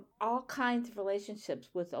from all kinds of relationships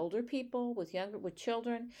with older people, with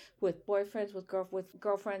children, with boyfriends, with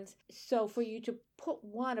girlfriends. So for you to put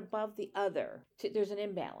one above the other, there's an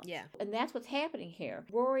imbalance. Yeah. And that's what's happening here.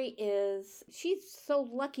 Rory she's so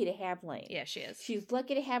lucky to have Lane. Yeah, she is. She's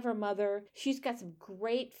lucky to have her mother. She's got some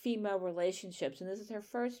great female relationships, and this is her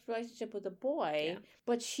first relationship with a boy,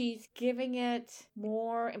 but she's giving it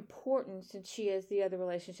more importance than she is the other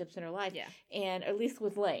relationships in her life. Yeah. And at least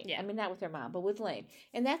with Lane. Yeah. I mean, not with her mom, but with Lane.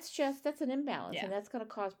 And that's an imbalance, and that's going to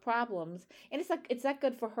cause problems. And it's not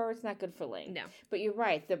good for her. It's not good for Lane. No. But you're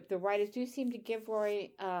right. The writers do seem to give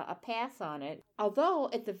Rory a pass on it. Although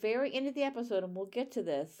at the very end of the episode, and we'll get to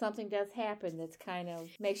this, something does happen that's kind of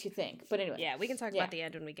makes you think. But anyway. Yeah, we can talk about the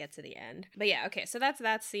end when we get to the end. But yeah, okay, so that's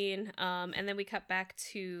that scene. And then we cut back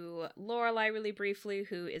to Lorelai really briefly,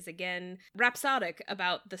 who is again rhapsodic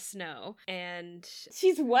about the snow. And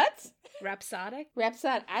she's what? Rhapsodic?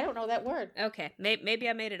 Rhapsodic. I don't know that word. Okay, maybe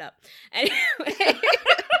I made it up. Anyway.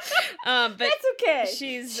 But that's okay.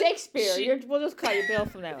 She's Shakespeare. We'll just call you Bill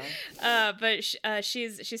from now on. But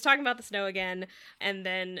she's talking about the snow again, and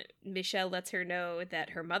then Michelle lets her know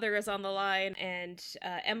that her mother is on the line, and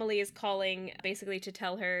Emily is calling basically to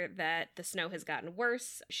tell her that the snow has gotten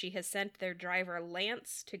worse. She has sent their driver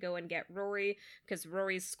Lance to go and get Rory because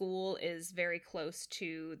Rory's school is very close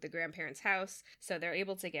to the grandparents' house, so they're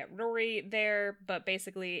able to get Rory there. But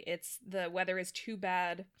basically, the weather is too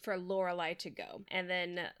bad for Lorelai to go, and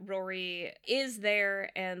then Rory is there,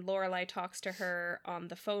 and Lorelai talks to her on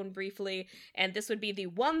the phone briefly, and And this would be the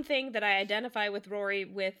one thing that I identify with Rory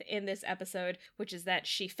with in this episode, which is that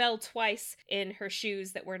she fell twice in her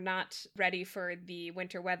shoes that were not ready for the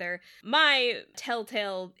winter weather. My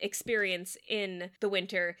telltale experience in the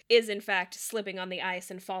winter is, in fact, slipping on the ice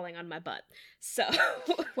and falling on my butt. So.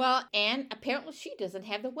 Well, and apparently she doesn't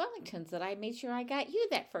have the Wellingtons that I made sure I got you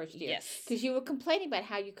that first year. Yes. Because you were complaining about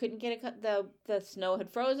how you couldn't get the snow had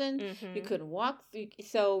frozen, you couldn't walk.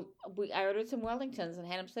 So I ordered some Wellingtons and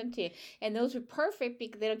had them sent to you. And those were perfect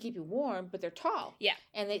because they don't keep you warm, but they're tall. Yeah.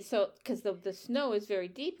 And because the snow is very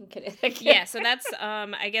deep in Connecticut. Yeah, so that's,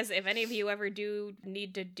 I guess if any of you ever do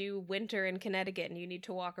need to do winter in Connecticut and you need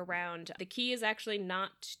to walk around, the key is actually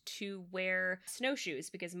not to wear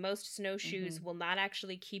snowshoes, because most snowshoes will not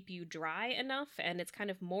actually keep you dry enough, and it's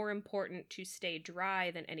kind of more important to stay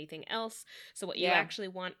dry than anything else. So what you actually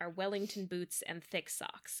want are Wellington boots and thick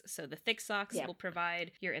socks. So the thick socks will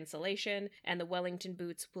provide your insulation, and the Wellington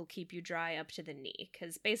boots will keep you dry up to the knee.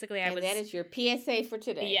 Because basically that is your PSA for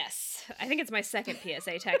today. Yes. I think it's my second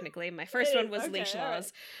PSA, technically. My first one was leash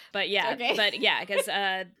laws. But yeah, because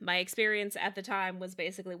my experience at the time was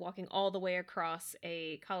basically walking all the way across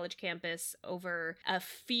a college campus over a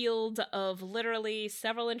field of literally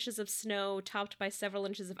several inches of snow, topped by several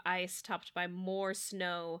inches of ice, topped by more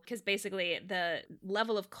snow, because basically the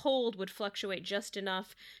level of cold would fluctuate just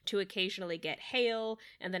enough to occasionally get hail,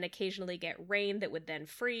 and then occasionally get rain that would then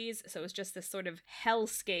freeze. So it was just this sort of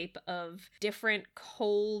hellscape of different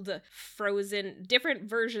cold, different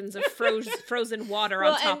versions of frozen water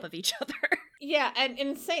on top of each other. Yeah, and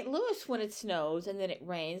in St. Louis, when it snows and then it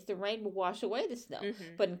rains, the rain will wash away the snow.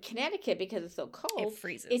 But in Connecticut, because it's so cold, it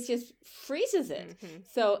freezes. It just freezes it.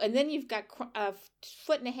 So, and then you've got a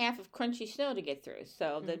foot and a half of crunchy snow to get through.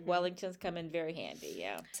 So the Wellingtons come in very handy,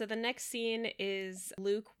 yeah. So the next scene is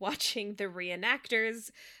Luke watching the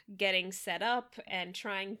reenactors getting set up and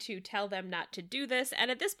trying to tell them not to do this.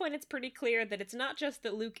 And at this point, it's pretty clear that it's not just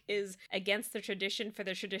that Luke is against the tradition for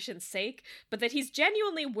the tradition's sake, but that he's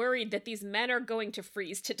genuinely worried that these men are going to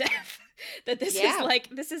freeze to death. That this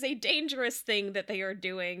is a dangerous thing that they are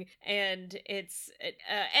doing, and it's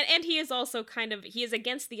and he is also he is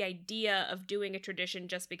against the idea of doing a tradition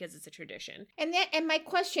just because it's a tradition. And my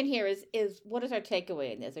question here is what is our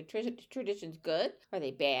takeaway in this? Are traditions good? Are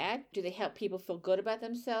they bad? Do they help people feel good about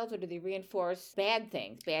themselves, or do they reinforce bad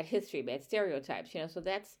things, bad history, bad stereotypes? So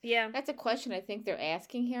that's a question I think they're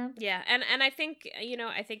asking here. Yeah, and I think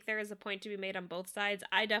I think there is a point to be made on both sides.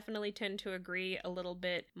 I definitely tend to agree a little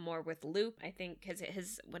bit more with Luke. I think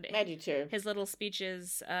I do too. His little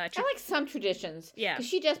speeches. I like some traditions. Yeah, because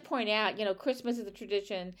she does point out, Christmas is a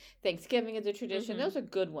tradition, Thanksgiving is a tradition. Those are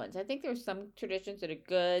good ones. I think there are some traditions that are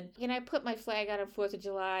good. I put my flag out on 4th of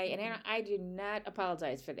July, and I do not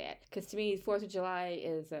apologize for that, because to me, 4th of July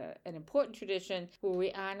is an important tradition where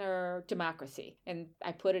we honor democracy, and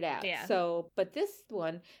I put it out. Yeah. So, but this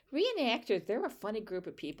one, reenactors, they're a funny group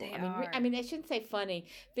of people. I mean, I shouldn't say funny.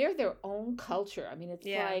 They're their own culture. I mean, it's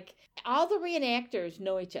like all the reenactors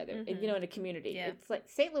know each other, in a community. Yeah. It's like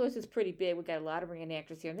St. Louis is pretty big. We've got a lot of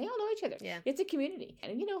reenactors here, and they all know each other. Yeah. It's a community.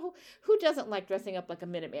 And who doesn't like dressing up like a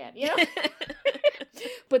Minuteman,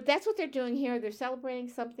 But that's what they're doing here. They're celebrating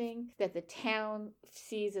something that the town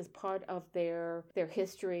sees as part of their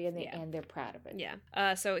history, and they're proud of it.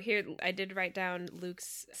 Yeah. So here I did write down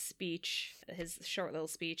Luke's speech, his short little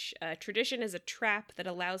speech. Tradition is a trap that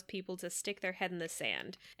allows people to stick their head in the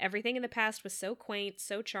sand. Everything in the past was so quaint,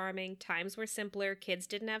 so charming. Times were simpler. Kids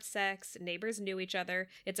didn't have sex. Neighbors knew each other.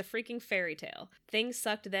 It's a freaking fairy tale. Things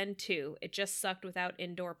sucked then too. It just sucked without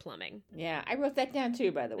indoor plumbing. Yeah, I wrote that down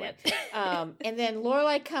too, by the way. And then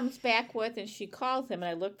Lorelai comes back with, and she calls him, and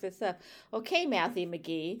I looked this up. Okay, Mouthy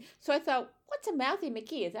McGee. So I thought, what's a Mouthy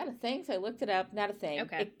McGee? Is that a thing? So I looked it up. Not a thing.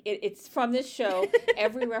 Okay. It's from this show.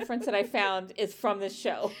 Every reference that I found is from this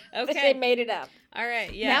show. Okay. They made it up. All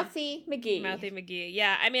right, yeah. Mouthy McGee. Mouthy McGee.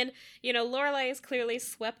 Yeah, I mean, Lorelai is clearly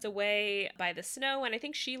swept away by the snow, and I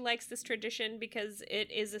think she likes this tradition because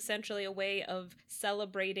it is essentially a way of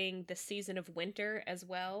celebrating the season of winter as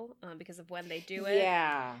well, because of when they do it.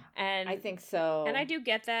 Yeah, and I think so. And I do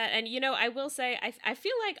get that. And, I will say, I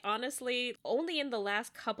feel like, honestly, only in the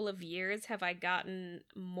last couple of years have I gotten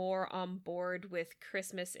more on board with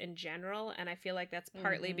Christmas in general, and I feel like that's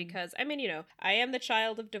partly because, I am the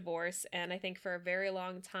child of divorce, and I think for a very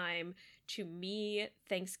long time, to me,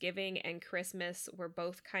 Thanksgiving and Christmas were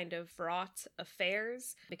both kind of fraught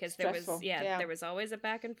affairs because Stressful. there was always a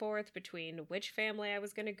back and forth between which family I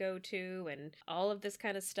was going to go to and all of this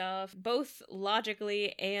kind of stuff. Both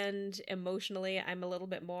logically and emotionally, I'm a little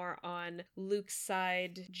bit more on Luke's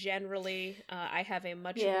side generally. I have a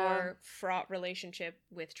much more fraught relationship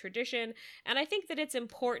with tradition, and I think that it's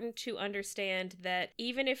important to understand that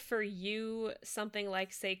even if for you something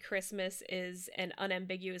like, say, Christmas is an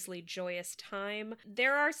unambiguously joyous time,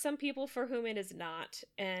 there are some people for whom it is not,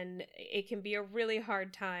 and it can be a really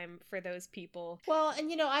hard time for those people. Well,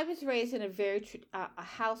 and I was raised in a very a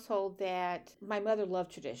household that my mother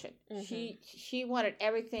loved tradition. Mm-hmm. She wanted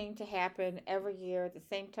everything to happen every year at the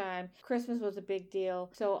same time. Christmas was a big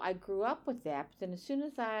deal, so I grew up with that. But then as soon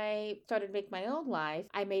as I started to make my own life,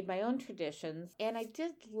 I made my own traditions, and I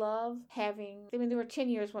did love having. I mean, there were 10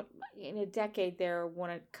 years in a decade there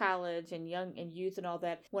when at college and young and youth and all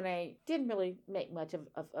that when I didn't really make much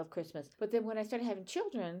of Christmas. But then when I started having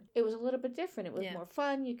children, it was a little bit different. It was more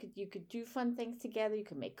fun. You could do fun things together. You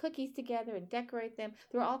could make cookies together and decorate them.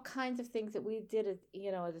 There were all kinds of things that we did as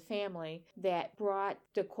a family that brought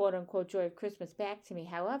the quote unquote joy of Christmas back to me.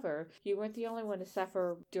 However, you weren't the only one to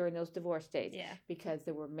suffer during those divorce days. Yeah. Because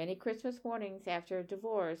there were many Christmas mornings after a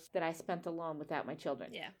divorce that I spent alone without my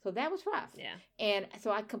children. Yeah. So that was rough. Yeah. And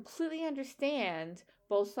so I completely understand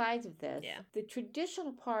both sides of this. Yeah. The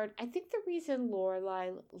traditional part, I think the reason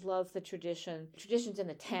Lorelai loves the traditions in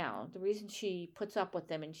the town, the reason she puts up with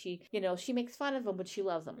them and she makes fun of them, but she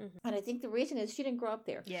loves them. Mm-hmm. And I think the reason is she didn't grow up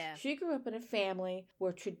there. Yeah. She grew up in a family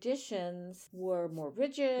where traditions were more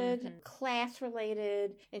rigid, class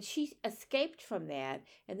related, and she escaped from that.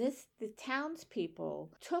 And the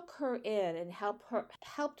townspeople took her in and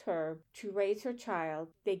helped her to raise her child.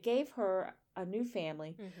 They gave her a new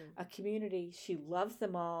family, a community. She loves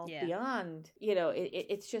them all beyond,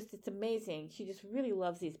 it's amazing. She just really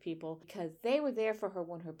loves these people because they were there for her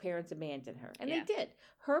when her parents abandoned her. And they did.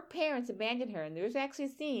 Her parents abandoned her. And there's actually a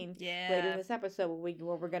scene later in this episode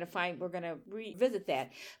where we're going to revisit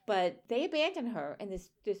that. But they abandoned her and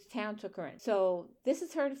this town took her in. So this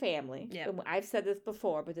is her family. Yep. I've said this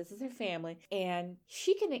before, but this is her family. And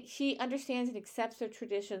she understands and accepts their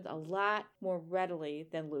traditions a lot more readily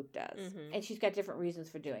than Luke does. Mm-hmm. And she's got different reasons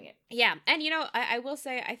for doing it. Yeah. And, I will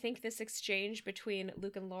say, I think this exchange between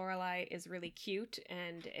Luke and Lorelai is really cute,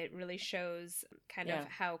 and it really shows kind of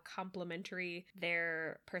how complementary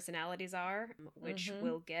their personalities are, which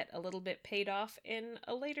will get a little bit paid off in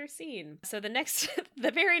a later scene. So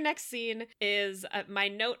the very next scene is, my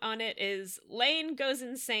note on it is, Lane goes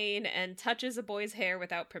insane and touches a boy's hair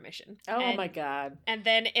without permission. Oh my God. And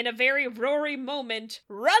then in a very Rory moment,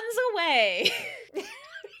 runs away.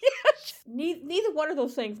 Neither one of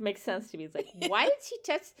those things makes sense to me. It's like, why did she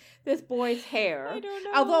touch this boy's hair? I don't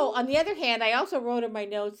know. Although, on the other hand, I also wrote in my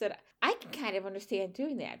notes that I can kind of understand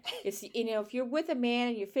doing that. It's, if you're with a man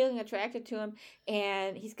and you're feeling attracted to him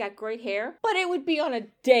and he's got great hair, but it would be on a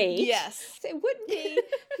date. Yes. It wouldn't be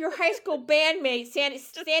your high school bandmate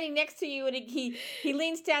standing next to you and he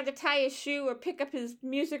leans down to tie his shoe or pick up his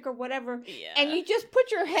music or whatever. Yeah. And you just put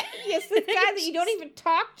your head, this guy that you don't even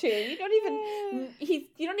talk to. You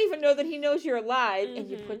don't even know that he knows you're alive, and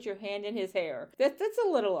you put your hand in his hair. That's a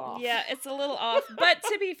little off. Yeah, it's a little off. But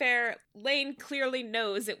to be fair, Lane clearly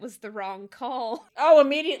knows it was the wrong call. Oh,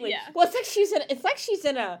 immediately. Yeah. Well, it's like she's in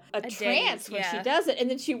a trance when she does it, and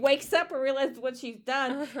then she wakes up and realizes what she's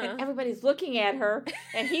done, and everybody's looking at her,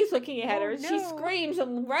 and he's looking at her. No. She screams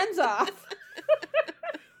and runs off.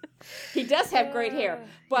 He does have great hair,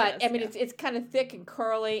 but it's kind of thick and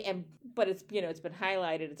curly, but it's it's been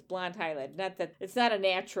highlighted. It's blonde highlighted. Not that it's not a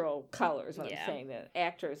natural color. Is what I'm saying. The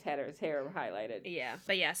actor's had his hair highlighted. Yeah,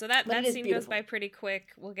 but so that scene goes by pretty quick.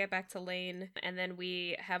 We'll get back to Lane, and then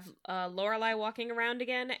we have Lorelai walking around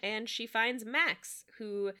again, and she finds Max,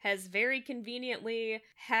 who has very conveniently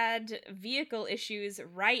had vehicle issues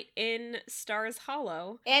right in Stars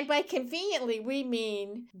Hollow. And by conveniently, we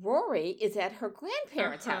mean Rory is at her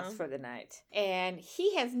grandparents' house for the night, and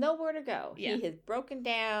he has nowhere to go. Yeah. He has broken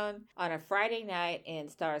down on a Friday night in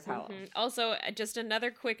Stars Hollow. Also, just another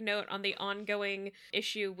quick note on the ongoing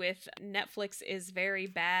issue with Netflix is very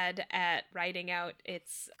bad at writing out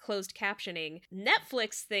its closed captioning.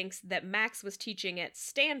 Netflix thinks that Max was teaching at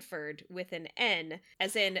Stanford with an N,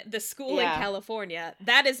 as in the school in California.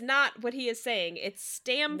 That is not what he is saying. It's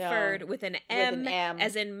Stamford with an M,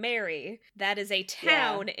 as in Mary. That is a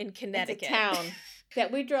town in Connecticut. It's a town.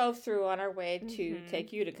 That we drove through on our way to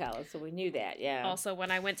take you to college, so we knew that, yeah. Also,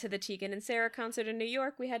 when I went to the Tegan and Sarah concert in New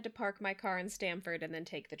York, we had to park my car in Stamford and then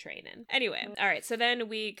take the train in. Anyway, all right, so then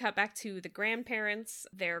we cut back to the grandparents.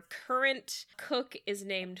 Their current cook is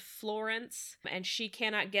named Florence, and she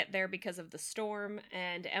cannot get there because of the storm,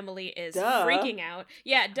 and Emily is freaking out.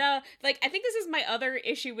 Yeah, duh. Like, I think this is my other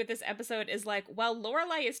issue with this episode is, like, while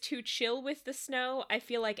Lorelai is too chill with the snow, I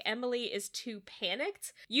feel like Emily is too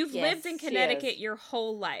panicked. You've lived in Connecticut your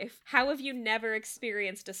whole life. How have you never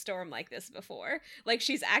experienced a storm like this before? Like,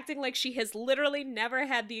 she's acting like she has literally never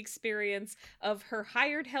had the experience of her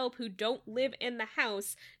hired help who don't live in the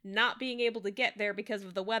house not being able to get there because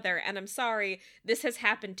of the weather. And I'm sorry, this has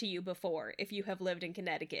happened to you before if you have lived in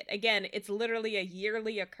Connecticut. Again, it's literally a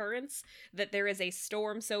yearly occurrence that there is a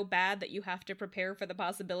storm so bad that you have to prepare for the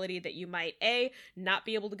possibility that you might A, not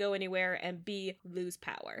be able to go anywhere, and B, lose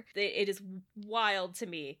power. It is wild to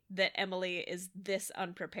me that Emily is this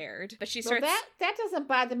unprepared. But she starts... Well, that doesn't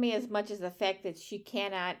bother me as much as the fact that she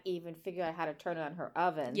cannot even figure out how to turn on her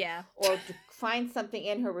oven. Yeah. Or to find something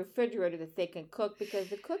in her refrigerator that they can cook because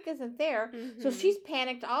the cook isn't there. So she's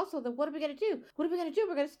panicked also that what are we going to do? What are we going to do?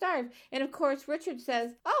 We're going to starve. And of course, Richard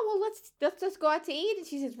says, oh, well, let's just go out to eat. And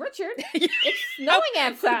she says, Richard, it's snowing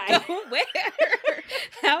outside. Go where?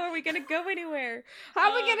 How are we going to go anywhere?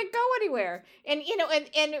 How are we going to go anywhere? And, you know,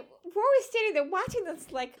 and Rory's standing there watching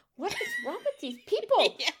this like, what is wrong with these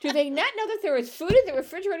people? Yeah. Do they not know that there is food in the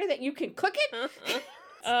refrigerator that you can cook it?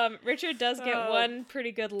 Richard does get one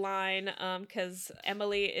pretty good line, because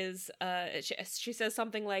Emily is, she says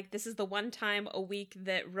something like, this is the one time a week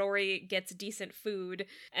that Rory gets decent food,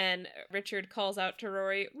 and Richard calls out to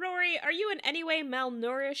Rory, are you in any way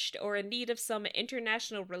malnourished or in need of some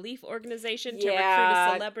international relief organization to recruit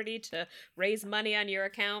a celebrity to raise money on your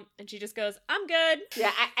account? And she just goes, I'm good.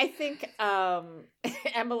 Yeah, I think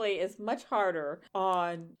Emily is much harder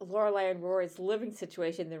on Lorelai and Rory's living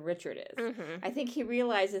situation than Richard is. I think he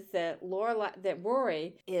realizes that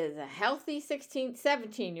Rory is a healthy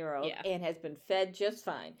 17-year-old and has been fed just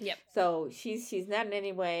fine. Yep. So she's not in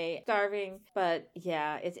any way starving, but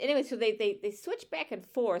yeah, it's anyway. So they switch back and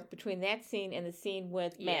forth between that scene and the scene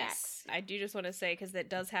with Max. Yes, I do just want to say, because that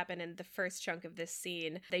does happen in the first chunk of this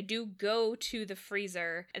scene. They do go to the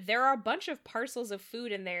freezer. There are a bunch of parcels of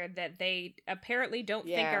food in there that they apparently don't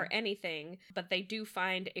think are anything, but they do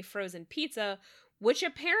find a frozen pizza, which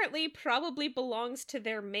apparently probably belongs to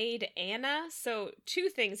their maid, Anna. So, two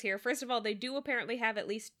things here. First of all, they do apparently have at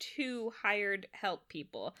least two hired help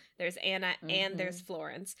people. There's Anna and there's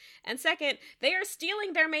Florence. And second, they are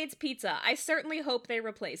stealing their maid's pizza. I certainly hope they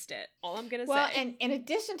replaced it. All I'm going to say. Well, and in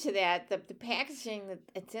addition to that, the packaging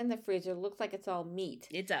that's in the freezer looks like it's all meat.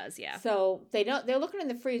 It does, yeah. So, they're looking in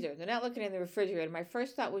the freezer. They're not looking in the refrigerator. My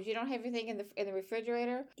first thought was, you don't have everything in the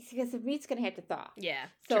refrigerator? Because the meat's going to have to thaw. Yeah,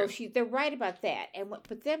 so they're right about that.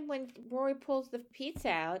 But then when Rory pulls the pizza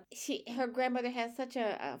out, her grandmother has such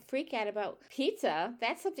a freak out about pizza.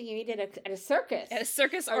 That's something you eat at a circus. At a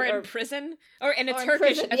circus or in prison? Or in a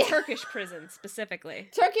Turkish prison, Turkish prison, specifically.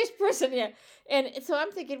 Turkish prison, yeah. And so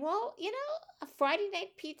I'm thinking, well, you know, a Friday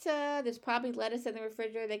night pizza, there's probably lettuce in the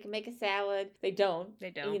refrigerator. They can make a salad. They don't.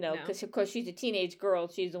 You know, because of course she's a teenage girl.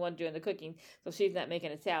 She's the one doing the cooking. So she's not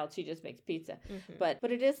making a salad. She just makes pizza. But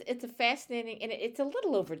it's a fascinating, and it's a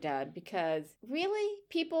little overdone because really,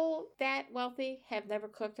 people that wealthy have never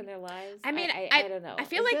cooked in their lives? I mean, I don't know. I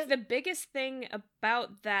feel like the biggest thing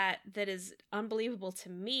about that is unbelievable to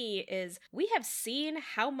me is we have seen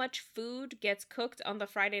how much food gets cooked on the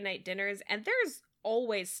Friday night dinners, and there's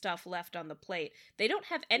always stuff left on the plate. They don't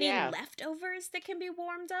have any leftovers that can be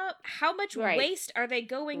warmed up. How much waste are they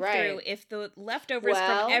going through if the leftovers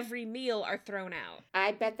from every meal are thrown out?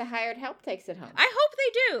 I bet the hired help takes it home. I hope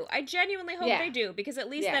they do. I genuinely hope they do, because at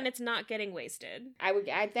least then it's not getting wasted.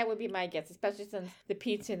 That would be my guess, especially since the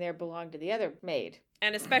pizza in there belonged to the other maid.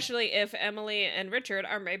 And especially if Emily and Richard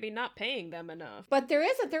are maybe not paying them enough. But there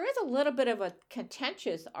is a little bit of a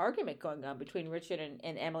contentious argument going on between Richard and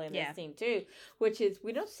Emily in this scene too, which is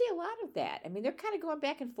we don't see a lot of that. I mean, they're kind of going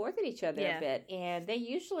back and forth at each other a bit, and they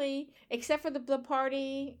usually, except for the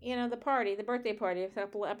party, the birthday party a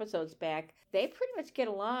couple of episodes back, they pretty much get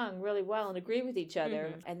along really well and agree with each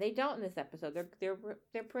other, and they don't in this episode. They're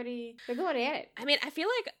going at it. I mean, I feel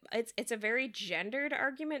like it's a very gendered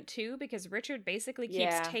argument too, because Richard basically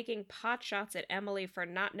keeps taking pot shots at Emily for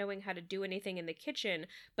not knowing how to do anything in the kitchen,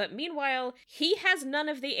 but meanwhile, he has none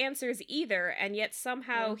of the answers either, and yet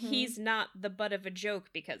somehow he's not the butt of a joke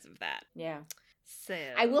because of that. Yeah. So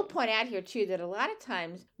I will point out here too that a lot of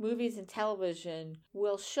times movies and television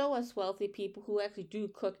will show us wealthy people who actually do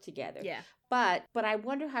cook together. Yeah. But I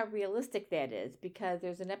wonder how realistic that is, because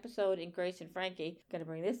there's an episode in Grace and Frankie, going to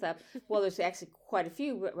bring this up. Well, there's actually quite a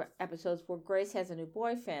few episodes where Grace has a new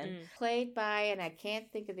boyfriend, played by, and I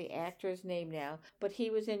can't think of the actor's name now, but he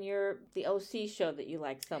was in the OC show that you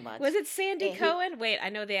like so much. Was it Sandy Cohen? Wait, I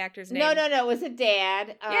know the actor's name. No, it was a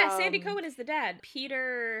dad. Yeah, Sandy Cohen is the dad.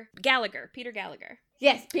 Peter Gallagher.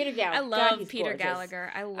 Yes, Peter Gallagher. I love God, Peter gorgeous.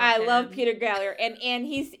 Gallagher. I love love Peter Gallagher, and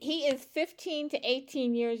he is 15 to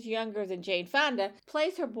 18 years younger than Jane Fonda.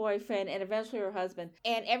 Plays her boyfriend and eventually her husband.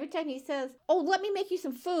 And every time he says, "Oh, let me make you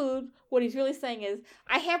some food," what he's really saying is,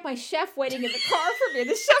 "I have my chef waiting in the car for me."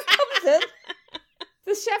 The chef comes in.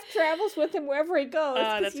 The chef travels with him wherever he goes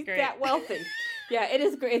because he's that wealthy. Yeah, it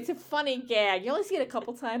is great. It's a funny gag. You only see it a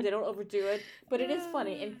couple times. They don't overdo it, but it is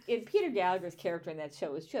funny. And Peter Gallagher's character in that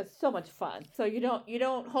show is just so much fun. So you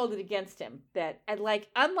don't hold it against him.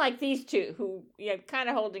 Unlike these two, who kind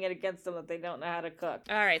of holding it against them that they don't know how to cook.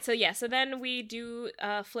 All right, so then we do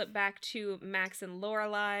flip back to Max and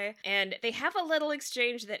Lorelai, and they have a little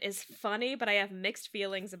exchange that is funny, but I have mixed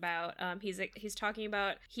feelings about. He's talking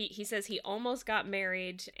about he says he almost got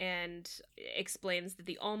married, and explains that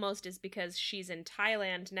the almost is because she's in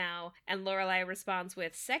Thailand now, and Lorelai responds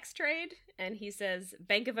with sex trade, and he says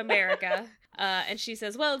Bank of America, and she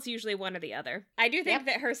says, well, it's usually one or the other. I do think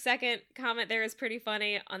that her second comment there is pretty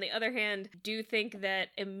funny. On the other hand, do think that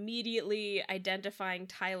immediately identifying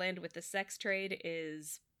Thailand with the sex trade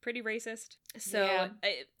is pretty racist. So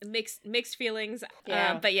mixed feelings.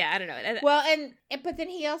 Yeah. But yeah, I don't know. Well, but then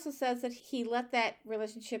he also says that he let that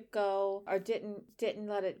relationship go, or didn't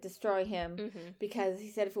let it destroy him, because he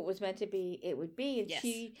said if it was meant to be, it would be.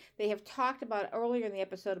 And they have talked about earlier in the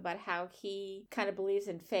episode about how he kind of believes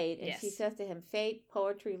in fate, and she says to him, "Fate,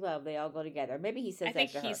 poetry, love, they all go together." Maybe he says that to her. I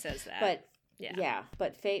think he says that. But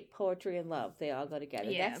but fate, poetry, and love, they all go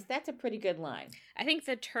together. Yeah. That's a pretty good line. I think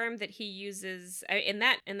the term that he uses in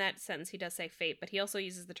that sentence, he does say fate, but he also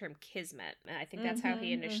uses the term kismet, and I think that's how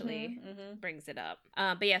he initially brings it up.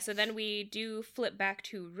 But yeah, so then we do flip back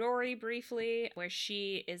to Rory briefly, where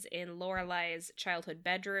she is in Lorelai's childhood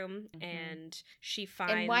bedroom, and she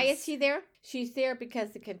finds. And why is she there? She's there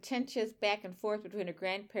because the contentious back and forth between her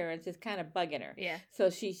grandparents is kind of bugging her. Yeah.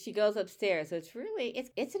 So she goes upstairs. So it's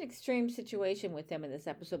really it's an extreme situation with them in this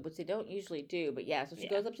episode, which they don't usually do. But so she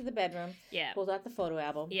goes up to the bedroom. Yeah. Pulls out the photo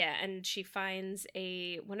album. Yeah, and she finds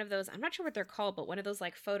one of those, I'm not sure what they're called, but one of those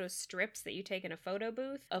like photo strips that you take in a photo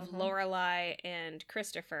booth of Lorelai and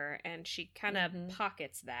Christopher, and she kind of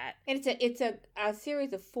pockets that. And it's a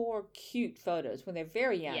series of 4 cute photos when they're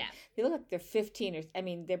very young. Yeah. They look like they're 15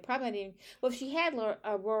 they're probably not even. Well, if she had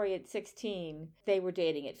Rory at 16, they were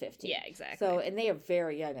dating at 15. Yeah, exactly. So, and they are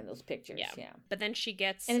very young in those pictures. Yeah. But then she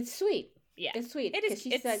gets... And it's sweet. Yeah. It's sweet. It is.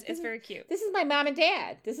 It's very cute. This is my mom and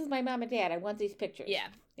dad. I want these pictures. Yeah.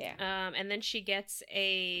 Yeah. And then she gets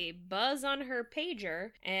a buzz on her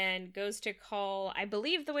pager and goes to call. I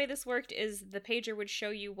believe the way this worked is the pager would show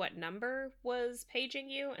you what number was paging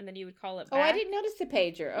you, and then you would call it back. Oh, I didn't notice the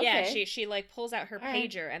pager. Okay. Yeah, she like pulls out her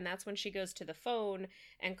pager, and that's when she goes to the phone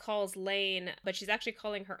and calls Lane, but she's actually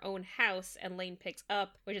calling her own house, and Lane picks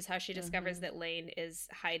up, which is how she discovers that Lane is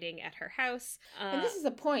hiding at her house. And this is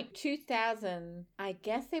a point, 2000, I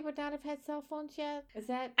guess they would not have had cell phones yet? Is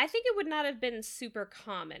that? I think it would not have been super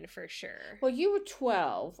common for sure. Well, you were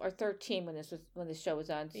 12 or 13 when this show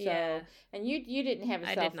was on, so and you didn't have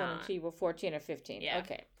a cell phone until you were 14 or 15. Yeah.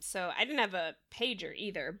 Okay. So I didn't have a pager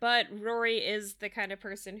either, but Rory is the kind of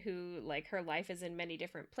person who, like, her life is in many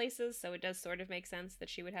different places, so it does sort of make sense that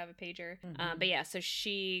she would have a pager. But yeah, so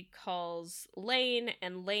she calls Lane,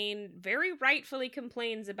 and Lane very rightfully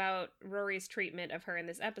complains about Rory's treatment of her in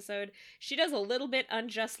this episode. She does a little bit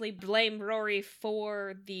unjustly blame Rory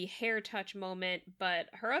for the hair touch moment, but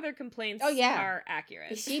her other complaints are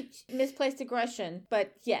accurate. She misplaced aggression,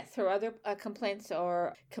 but yes, her other complaints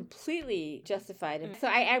are completely justified. And so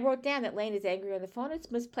I wrote down that Lane is angry on the phone.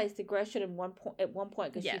 It's misplaced aggression at one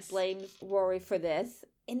point because she blames Rory for this.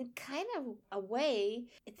 In kind of a way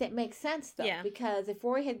that makes sense, though, because if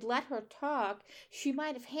Rory had let her talk, she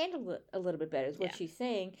might have handled it a little bit better, is what she's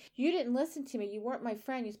saying. You didn't listen to me. You weren't my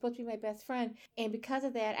friend. You're supposed to be my best friend. And because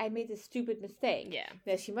of that, I made this stupid mistake. Yeah.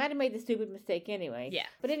 Now, she might have made the stupid mistake anyway. Yeah.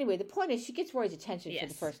 But anyway, the point is she gets Rory's attention for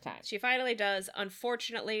the first time. She finally does.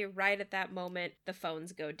 Unfortunately, right at that moment, the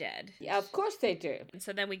phones go dead. Yeah, of course they do. And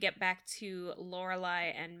so then we get back to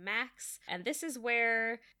Lorelai and Max. And this is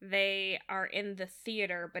where they are in the theater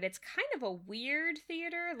theater, but it's kind of a weird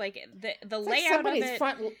theater. Like the It's layout like somebody's of it,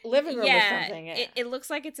 front living room or something. it looks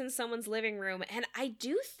like it's in someone's living room, and I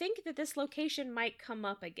do think that this location might come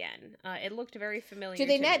up again. It looked very familiar. Do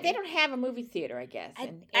they to not? me. They don't have a movie theater, I guess.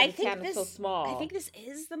 And I the think town is this. so small. I think this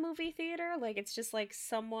is the movie theater. Like it's just like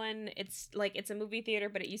someone. It's like it's a movie theater,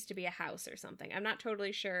 but it used to be a house or something. I'm not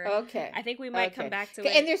totally sure. Okay. I think we might come back to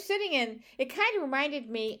it. And they're sitting in. It kind of reminded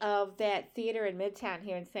me of that theater in Midtown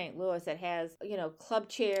here in St. Louis that has club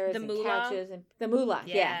chairs and couches and the Moolah.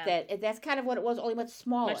 Yeah. That's kind of what it was, only much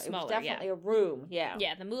smaller. It was definitely a room. Yeah.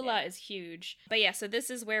 Yeah. The Moolah is huge. But yeah, so this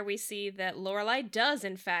is where we see that Lorelai does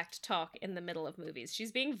in fact talk in the middle of movies.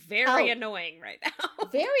 She's being very annoying right now.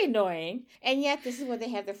 Very annoying. And yet this is where they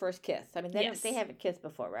have their first kiss. I mean, they haven't kissed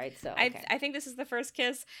before, right? So okay. I think this is the first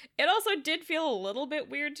kiss. It also did feel a little bit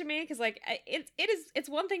weird to me because like it's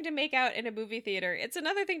one thing to make out in a movie theater. It's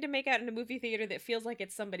another thing to make out in a movie theater that feels like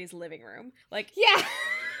it's somebody's living room. Like yeah.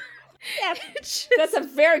 Yeah, that's a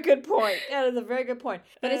very good point. That is a very good point.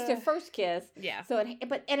 But it's their first kiss. Yeah. So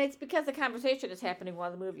it's because the conversation is happening while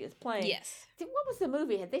the movie is playing. Yes. What was the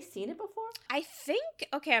movie? Had they seen it before? I think,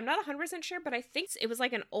 I'm not 100% sure, but I think it was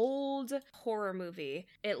like an old horror movie.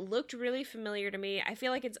 It looked really familiar to me. I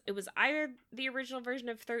feel like it was either the original version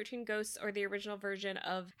of 13 Ghosts or the original version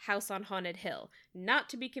of House on Haunted Hill. Not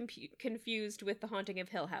to be confused with The Haunting of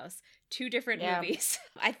Hill House. Two different movies.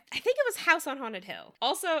 I think it was House on Haunted Hill.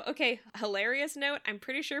 Also, hilarious note, I'm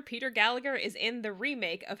pretty sure Peter Gallagher is in the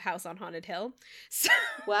remake of House on Haunted Hill. So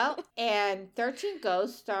well, and 13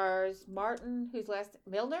 Ghosts stars Martin,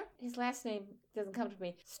 Milner? His last name doesn't come to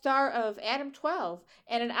me. Star of Adam 12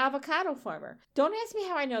 and an avocado farmer. Don't ask me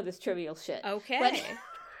how I know this trivial shit. Okay.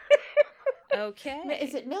 But okay.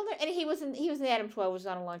 Is it Milner? And he was in Adam 12, which was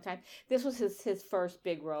on a long time. This was his first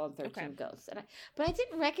big role in 13 Ghosts. But I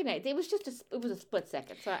didn't recognize it. Was just it was a split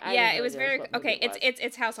second. So it was very okay.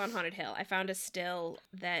 It's House on Haunted Hill. I found a still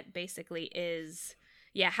that basically is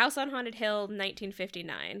House on Haunted Hill,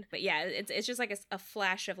 1959. But yeah, it's just like a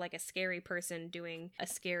flash of like a scary person doing a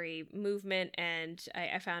scary movement, and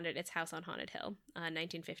I found it. It's House on Haunted Hill,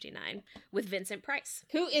 1959, with Vincent Price,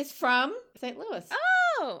 who is from St. Louis.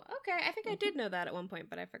 Oh, okay. I think I did know that at one point,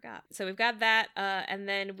 but I forgot. So we've got that, and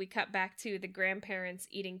then we cut back to the grandparents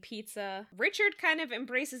eating pizza. Richard kind of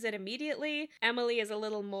embraces it immediately. Emily is a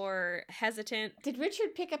little more hesitant. Did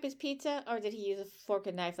Richard pick up his pizza, or did he use a fork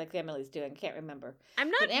and knife like Emily's doing? Can't remember. I'm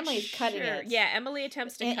not but Emily's sure. cutting it. Yeah, Emily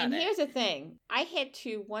attempts to cut it. And here's the thing. I had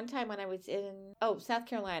to, one time when I was in, South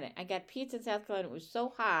Carolina, I got pizza in South Carolina. It was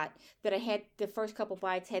so hot that I had, the first couple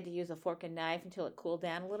bites, had to use a fork and knife until it cooled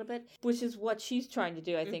down a little bit, which is what she's trying to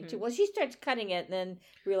do, I think, too. Well, she starts cutting it and then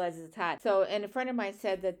realizes it's hot. So, and a friend of mine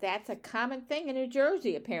said that that's a common thing in New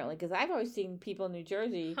Jersey, apparently, because I've always seen people in New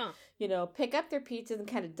Jersey, pick up their pizzas and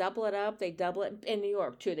kind of double it up. They double it in New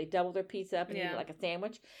York, too. They double their pizza up and eat it like a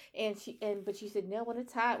sandwich. But she said, no, when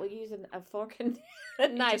it's hot, we use a fork and a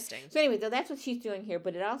knife. So anyway, though, that's what she's doing here,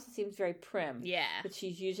 but it also seems very prim. Yeah. That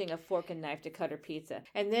she's using a fork and knife to cut her pizza.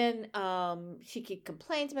 And then she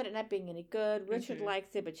complains about it not being any good. Richard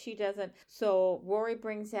likes it, but she doesn't. So Rory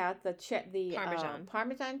brings out the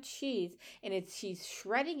Parmesan cheese, and she's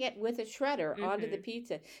shredding it with a shredder onto the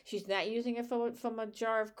pizza. She's not using it from a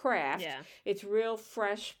jar of Kraft. Yeah. It's real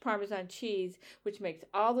fresh Parmesan cheese, which makes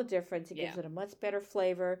all the difference. It gives it a much better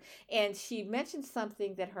flavor. And she mentioned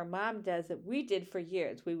something that her mom does that we did for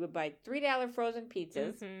years. We would buy $3 frozen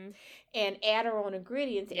pizzas and add our own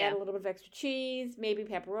ingredients, add a little bit of extra cheese, maybe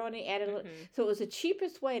pepperoni, add a little. So it was the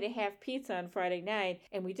cheapest way to have pizza on Friday night,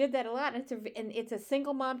 and we did that a lot. And it's a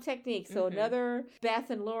single mom technique. So another Beth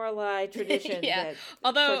and Lorelai tradition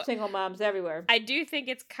for single moms everywhere. I do think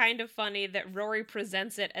it's kind of funny that Rory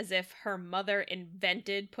presents it as if her mother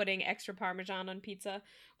invented putting extra Parmesan on pizza,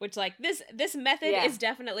 which like this method is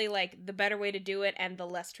definitely like the better way to do it and the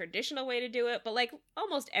less traditional way to do it. But like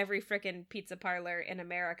almost every frickin' pizza parlor in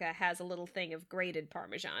America has a little thing of grated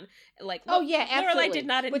Parmesan. Like, absolutely. Lorelai did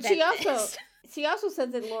not invent this. She also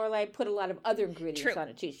said that Lorelai put a lot of other ingredients on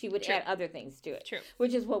it too. She would add other things to it,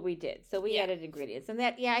 which is what we did. So we added ingredients, and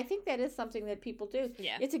that I think that is something that people do.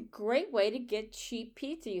 Yeah, it's a great way to get cheap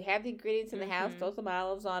pizza. You have the ingredients in the house, throw some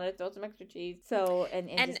olives on it, throw some extra cheese. So and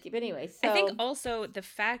just keep anyway. So I think also the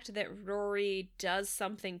fact that Rory does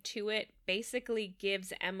something to it basically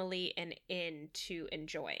gives Emily an in to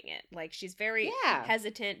enjoying it. Like, she's very Yeah.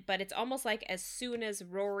 hesitant, but it's almost like as soon as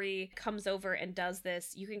Rory comes over and does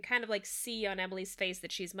this, you can kind of like see on Emily's face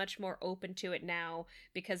that she's much more open to it now,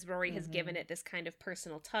 because Rory has given it this kind of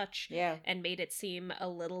personal touch. Yeah. And made it seem a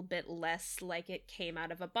little bit less like it came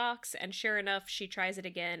out of a box. And sure enough, she tries it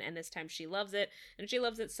again, and this time she loves it. And she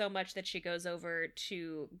loves it so much that she goes over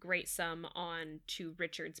to grate some on to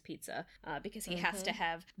Richard's pizza, because he has to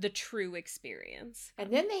have the true experience.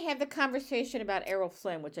 And then they have the conversation about Errol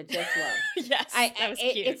Flynn, which I just love. Yes, that was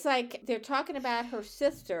cute. It's like they're talking about her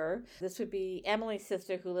sister. This would be Emily's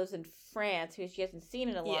sister, who lives in France, who she hasn't seen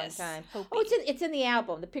in a long time. Hopi. Oh, it's in the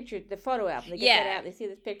album, the picture, the photo album. They get that out. They see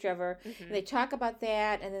this picture of her. And they talk about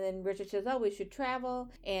that, and then Richard says, "Oh, we should travel,"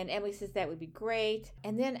 and Emily says that would be great.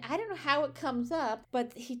 And then I don't know how it comes up,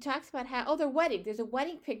 but he talks about how their wedding. There's a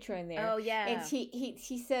wedding picture in there. Oh yeah. And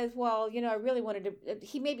he says, "Well, I really wanted to."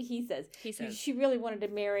 He says she really wanted to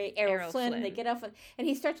marry Errol Flynn. And they get off, and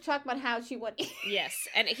he starts to talk about how she went. Yes,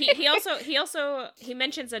 and he also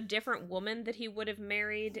mentions a different woman that he would have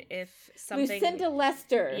married if something. Lucinda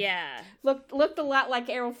Lester. Yeah, looked a lot like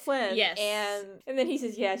Errol Flynn. Yes, and then he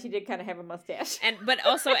says, "Yeah, she did kind of have a mustache." But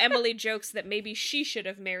also Emily jokes that maybe she should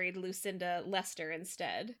have married Lucinda Lester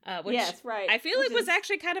instead. Which yes, right. I feel like was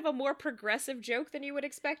actually kind of a more progressive joke than you would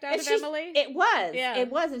expect out of Emily. It was. Yeah.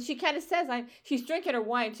 It was, and she kind of says, she's drinking her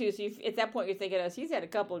wine too. So at that point, you're thinking, oh, she's had a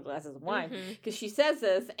couple of glasses of wine, because she says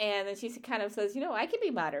this, and then she kind of says, I can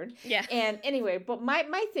be modern. Yeah. And anyway, but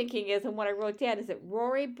my thinking is, and what I wrote down is that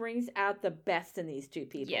Rory brings out the best in these two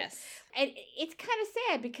people. Yes. And it's kind of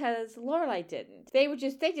sad because Lorelai didn't. They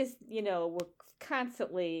just were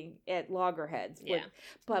constantly at loggerheads. Yeah.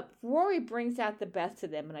 But Rory brings out the best of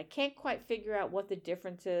them, and I can't quite figure out what the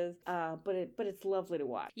difference is. But it's lovely to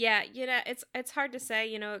watch. Yeah, it's hard to say.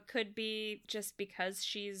 It could be just because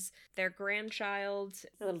she's their grandchild.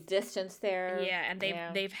 A little distance there. Yeah, and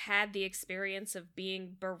they've had the experience of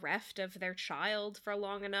being bereft of their child for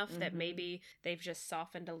long enough that maybe they've just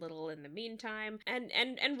softened a little in the meantime.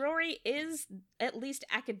 And Rory is at least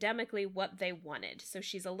academically what they wanted, so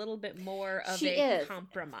she's a little bit more of a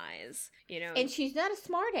compromise, And she's not a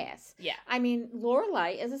smartass. Yeah. I mean,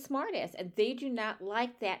 Lorelai is a smartass, and they do not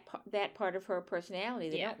like that part of her personality.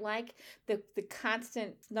 They don't like the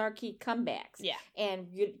constant snarky comebacks. Yeah. And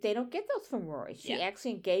they don't get those from Rory. She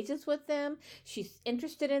actually engages with them. She's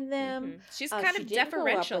interested in them. She's kind of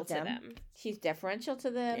deferential to them. She's deferential to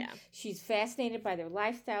them. Yeah. She's fascinated by their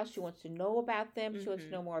lifestyle. She wants to know about them. She wants to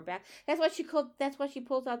know more about. That's why she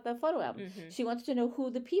pulls out the photo album. She wants to know who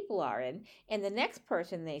the people are in. And the next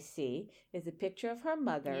person they see is a picture of her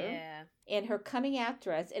mother. Yeah. In her coming out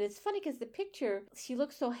dress. And it's funny because the picture, she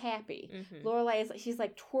looks so happy. Lorelai she's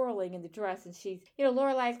like twirling in the dress, and she's,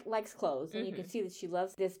 Lorelai likes clothes, and you can see that she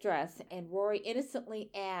loves this dress. And Rory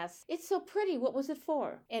innocently asks, "It's so pretty, what was it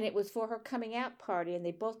for?" And it was for her coming out party, and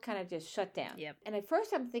they both kind of just shut down. Yep. And at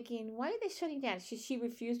first I'm thinking, why are they shutting down? She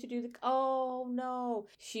refused to do oh no,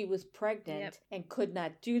 she was pregnant and could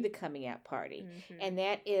not do the coming out party. And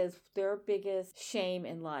that is their biggest shame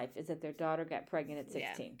in life, is that their daughter got pregnant at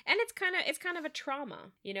 16. And it's kind of a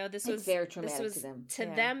trauma. This was very traumatic to them. To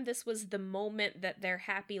them, this was the moment that their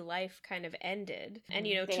happy life kind of ended. And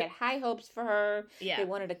they had high hopes for her. Yeah. They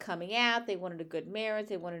wanted a coming out. They wanted a good marriage.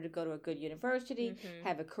 They wanted to go to a good university,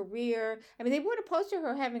 have a career. I mean, they weren't opposed to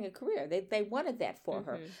her having a career. They wanted that for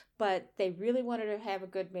her, but they really wanted her to have a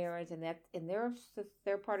good marriage, and that in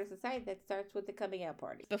their part of society, that starts with the coming out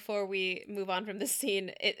party. Before we move on from this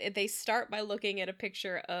scene, they start by looking at a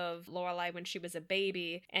picture of Lorelai when she was a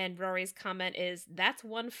baby, and Rory's comment is, "That's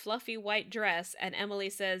one fluffy white dress," and Emily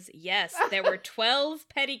says, "Yes, there were 12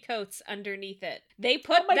 petticoats underneath it." They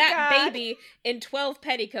put baby in 12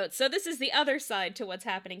 petticoats. So this is the other side to what's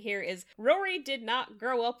happening here, is Rory did not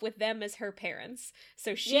grow up with them as her parents,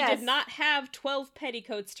 so she did not have 12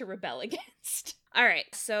 petticoats to rebel against. All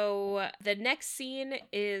right, so the next scene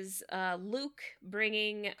is Luke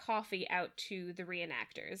bringing coffee out to the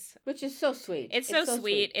reenactors. Which is so sweet. It's so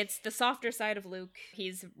sweet. It's the softer side of Luke.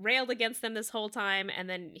 He's railed against them this whole time, and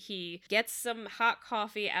then he gets some hot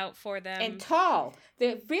coffee out for them. And tall.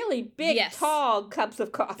 They're really big, tall cups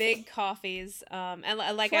of coffee. Big coffees. And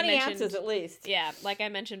like 20 I mentioned, ounces at least. Yeah, like I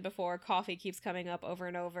mentioned before, coffee keeps coming up over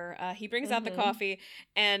and over. He brings out the coffee,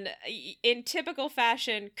 and in typical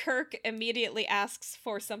fashion, Kirk immediately asks asks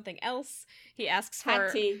for something else. He asks Hot for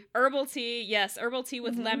tea. herbal tea. Yes, herbal tea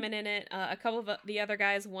with Mhm. lemon in it. A couple of the other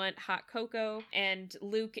guys want hot cocoa. And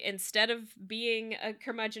Luke, instead of being a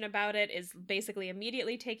curmudgeon about it, is basically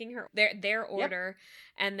immediately taking their order.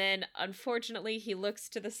 And then, unfortunately, he looks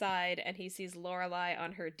to the side and he sees Lorelai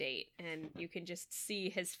on her date. And you can just see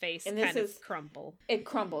his face kind of crumble. It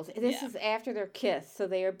crumbles. This is after their kiss. So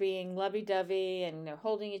they are being lovey-dovey and they're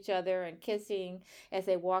holding each other and kissing as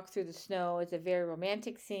they walk through the snow. It's a very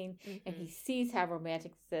romantic scene. Mm-hmm. And he sees how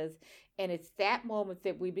romantic this is. And it's that moment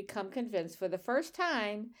that we become convinced for the first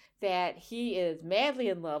time that he is madly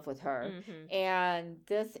in love with her. Mm-hmm. And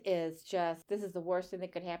this is the worst thing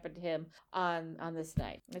that could happen to him on this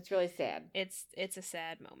night. It's really sad. It's a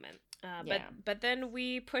sad moment. But then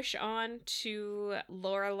we push on to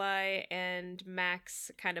Lorelai and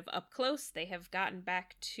Max kind of up close. They have gotten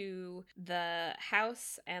back to the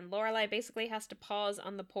house, and Lorelai basically has to pause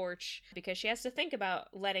on the porch because she has to think about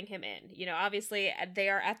letting him in. You know, obviously they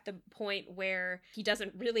are at the point where he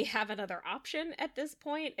doesn't really have another option at this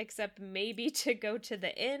point except maybe to go to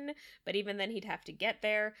the inn, but even then he'd have to get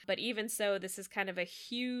there. But even so, this is kind of a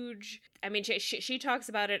huge, I mean, she talks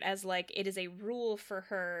about it as like it is a rule for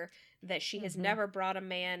her that she has never brought a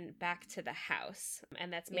man back to the house,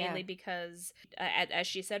 and that's mainly because, as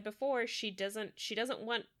she said before, she doesn't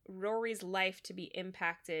want Rory's life to be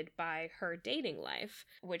impacted by her dating life,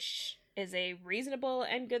 which is a reasonable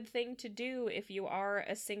and good thing to do if you are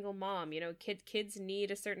a single mom. You know, kids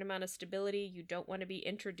need a certain amount of stability. You don't want to be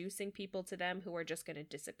introducing people to them who are just going to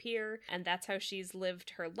disappear, and that's how she's lived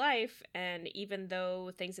her life. And even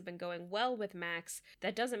though things have been going well with Max,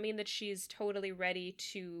 that doesn't mean that she's totally ready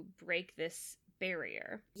to break this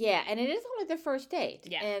barrier. Yeah, and it is only their first date.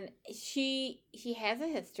 Yeah. And he has a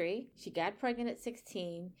history. She got pregnant at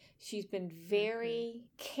 16. She's been very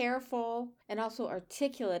careful and also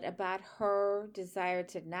articulate about her desire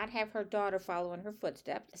to not have her daughter follow in her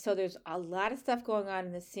footsteps. So there's a lot of stuff going on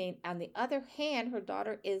in the scene. On the other hand, her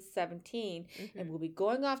daughter is 17 and will be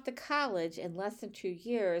going off to college in less than 2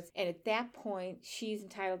 years. And at that point, she's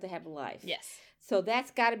entitled to have a life. Yes. So that's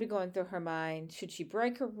got to be going through her mind. Should she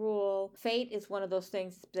break her rule? Fate is one of those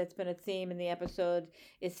things that's been a theme in the episode.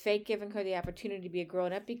 Is fate giving her the opportunity to be a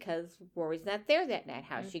grown-up because Rory's not there that night?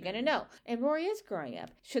 How's she going to know? And Rory is growing up.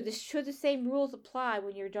 Should the same rules apply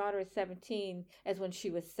when your daughter is 17 as when she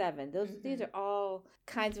was 7? These are all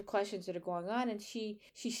kinds of questions that are going on, and she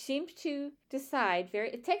seems to decide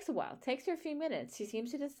it takes a while. It takes her a few minutes. She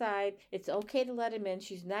seems to decide it's okay to let him in.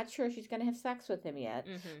 She's not sure she's going to have sex with him yet,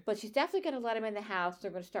 but she's definitely going to let him in the house.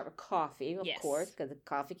 They're going to start with coffee, of course, because the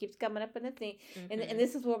coffee keeps coming up in the thing. And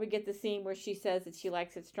this is where we get the scene where she says that she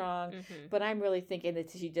likes it strong, but I'm really thinking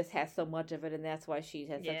that she just has so much of it, and that's why she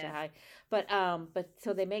has such a high. But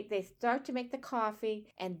so they start to make the coffee,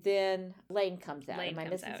 and then Lane comes out. Am I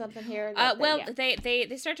missing something here?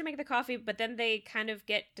 They start to make the coffee, but then they kind of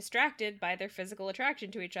get distracted by their physical attraction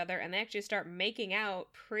to each other, and they actually start making out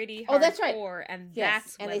pretty hardcore. Oh, that's right. And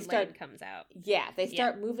that's when Lane comes out. Yeah, they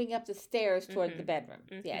start moving up the stairs toward the bedroom.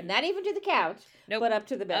 Yeah, not even to the couch, but up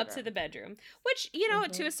to the bedroom. Up to the bedroom, which, you know,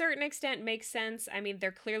 to a certain extent makes sense. I mean,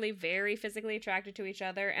 they're clearly very physically attracted to each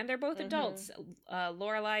other, and they're both adults.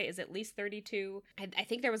 Lorelai is at least 32. I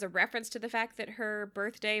think there was a reference to the fact that her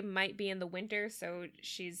birthday might be in the winter, so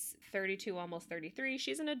she's 32, almost 33.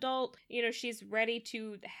 She's an adult. You know, she's ready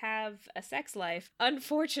to have a sex life.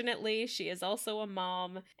 Unfortunately, she is also a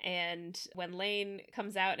mom, and when Lane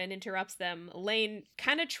comes out and interrupts them, Lane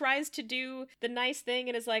kind of tries to do the nice thing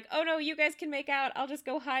and is like, oh no, you guys can make out. I'll just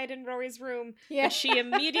go hide in Rory's room. Yeah. But she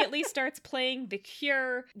immediately starts playing The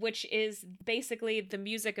Cure, which is basically the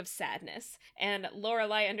music of sadness. And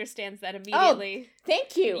Lorelai understands that immediately. Oh,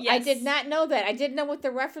 thank you. Yes. I did not know that. I didn't know what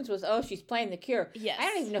the reference was. Oh, she's playing The Cure. Yes. I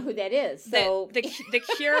don't even know who that is. So the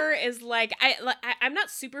Cure is like, I'm not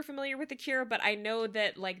super familiar with The Cure, but I know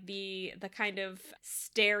that like the kind of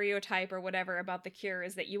stereotype or whatever about The Cure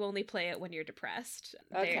is that you only play it when you're depressed.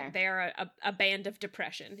 Okay. They are a band of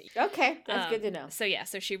depression. Okay, that's good to know.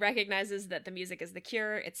 So she recognizes that the music is The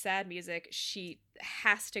Cure. It's sad music. She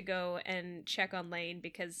has to go and check on Lane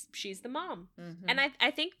because she's the mom. And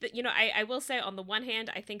I think that, you know, I will say on the one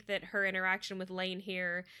hand, I think that her interaction with Lane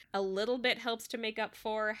here a little bit helps to make up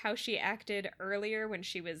for how she acted earlier when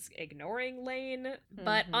she was ignoring Lane.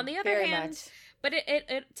 But on the other hand, but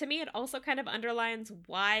it to me, it also kind of underlines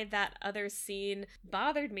why that other scene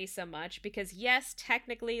bothered me so much, because yes,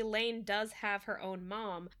 technically Lane does have her own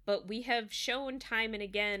mom, but we have shown time and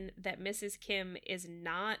again that Mrs. Kim is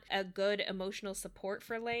not a good emotional support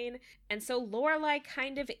for Lane, and so Lorelai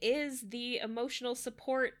kind of is the emotional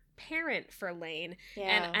support parent for Lane.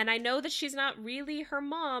 Yeah. And I know that she's not really her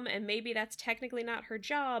mom, and maybe that's technically not her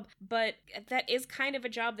job, but that is kind of a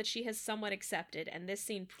job that she has somewhat accepted, and this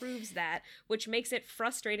scene proves that, which makes it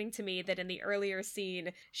frustrating to me that in the earlier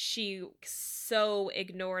scene, she so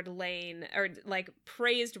ignored Lane, or like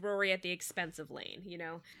praised Rory at the expense of Lane, you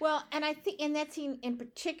know? Well, and I think in that scene in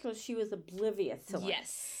particular, she was oblivious to Lane.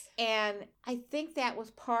 Yes. And I think that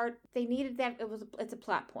was they needed that. It's a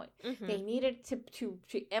plot point. Mm-hmm. They needed to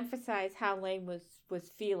emphasize how Lane was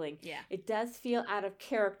feeling. Yeah. It does feel out of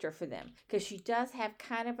character for them, because she does have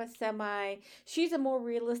kind of she's a more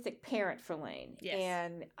realistic parent for Lane. Yes.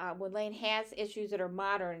 And when Lane has issues that are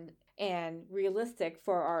modern and realistic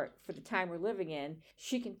for the time we're living in,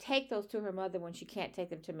 she can take those to her mother when she can't take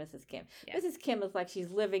them to Mrs. Kim. Yeah. Mrs. Kim is like she's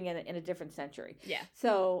living in a different century. Yeah.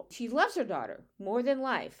 So she loves her daughter more than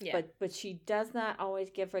life, yeah. but she does not always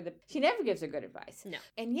she never gives her good advice. No.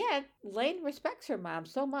 And yet Lane respects her mom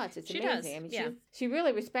so much. It's amazing. Does. I mean, yeah. she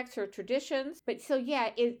really respects her traditions. But so yeah,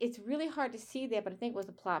 it's really hard to see that, but I think it was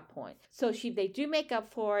a plot point. So they do make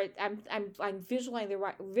up for it. I'm visualizing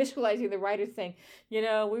the writer saying, you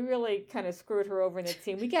know, we really kind of screwed her over in that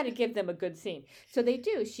scene. We got to give them a good scene. So they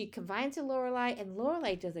do. She confides in Lorelai, and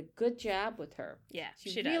Lorelai does a good job with her. Yeah,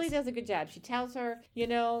 she really does a good job. She tells her, you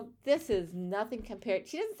know, this is nothing compared.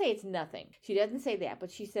 She doesn't say it's nothing. She doesn't say that,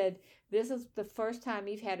 but she said, this is the first time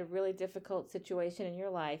you've had a really difficult situation in your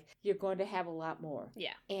life. You're going to have a lot more.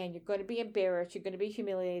 Yeah. And you're going to be embarrassed. You're going to be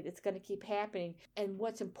humiliated. It's going to keep happening. And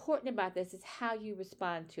what's important about this is how you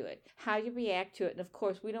respond to it, how you react to it. And of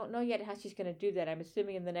course, we don't know yet how she's going to do that. I'm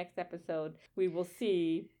assuming in the next episode, we will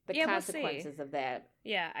see the consequences of that.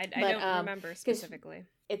 Yeah, I don't remember specifically.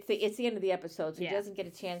 It's the end of the episode, so he doesn't get a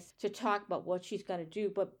chance to talk about what she's going to do.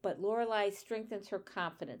 But Lorelai strengthens her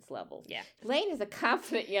confidence level. Yeah, Lane is a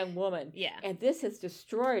confident young woman. Yeah, and this has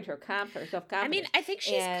destroyed her self-confidence. I mean, I think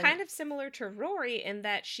she's kind of similar to Rory in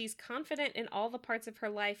that she's confident in all the parts of her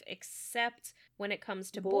life except when it comes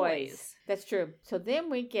to boys. That's true. So then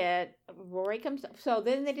we get Rory comes up. So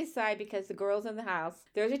then they decide, because the girl's in the house,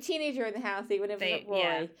 there's a teenager in the house, even if it's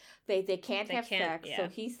Rory, they can't have sex. Yeah. So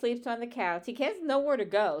he sleeps on the couch. He has nowhere to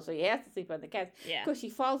go, so he has to sleep on the couch. Yeah. Of course, she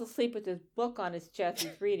falls asleep with this book on his chest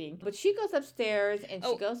he's reading. But she goes upstairs and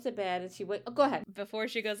she goes to bed and go ahead. Before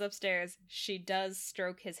she goes upstairs, she does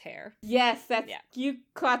stroke his hair. Yes, you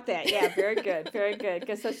caught that. Yeah, very good. Very good.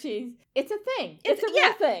 Because it's a thing. It's a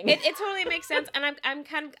real thing. It totally makes sense. And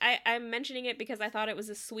I'm mentioning it because I thought it was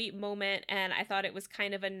a sweet moment, and I thought it was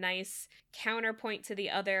kind of a nice counterpoint to the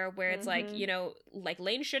other, where it's like, you know, like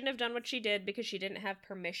Lane shouldn't have done what she did because she didn't have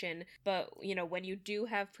permission, but you know, when you do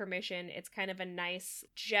have permission, it's kind of a nice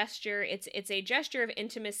gesture. It's a gesture of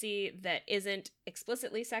intimacy that isn't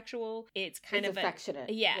explicitly sexual. It's affectionate.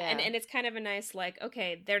 And it's kind of a nice, like,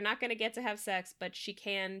 okay, they're not going to get to have sex, but she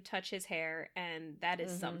can touch his hair, and that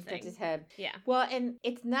is something. Touch his head. Yeah. Well, and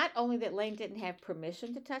it's not only that Lane didn't have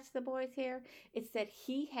permission to touch the boy's hair, it's that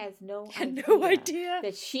he has no idea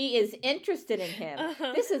that she is interested in him.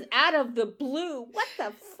 This is out of the blue. What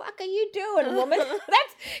the fuck are you doing, woman?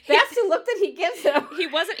 That's the look that he gives her. He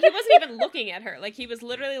wasn't even looking at her. Like, he was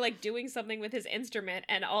literally like doing something with his instrument,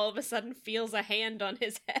 and all of a sudden feels a hand on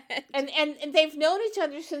his head. And they've known each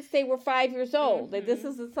other since they were 5 years old. This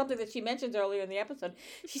is something that she mentions earlier in the episode.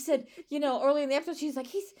 She said, you know, early in the episode, she's like,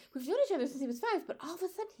 we've known each other since he was 5, but all of a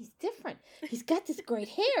sudden he's different. He's got this great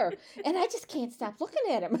hair, and I just can't stop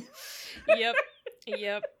looking at him.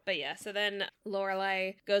 Yep. But yeah, so then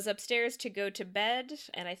Lorelai goes upstairs to go to bed,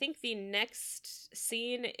 and I think the next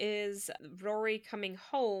scene is Rory coming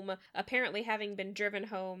home, apparently having been driven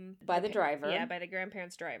home by the driver. Yeah, by the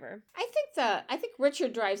grandparents' driver. I think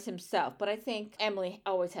Richard drives himself, but I think Emily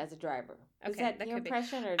always has a driver. Is that your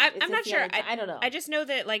impression? Or I'm not sure. I don't know. I just know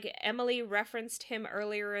that, like, Emily referenced him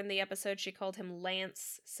earlier in the episode. She called him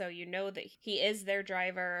Lance, so you know that he is their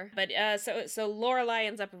driver. But so Lorelai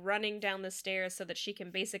ends up running down the stairs so that she can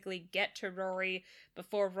basically get to Rory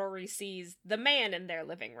before Rory sees the man in their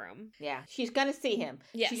living room. Yeah, she's gonna see him.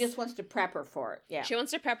 Yes. She just wants to prep her for it. Yeah, she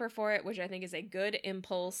wants to prep her for it, which I think is a good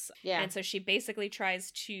impulse. Yeah, and so she basically tries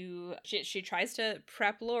to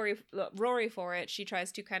prep Rory for it. She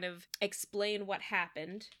tries to kind of explain what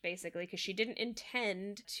happened, basically, because she didn't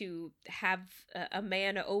intend to have a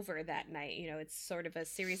man over that night. You know, it's sort of a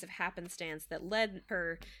series of happenstance that led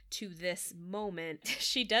her to this moment.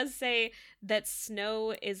 She does say that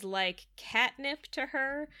snow is like catnip to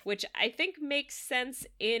her, which I think makes sense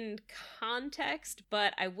in context,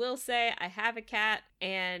 but I will say I have a cat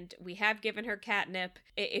and we have given her catnip.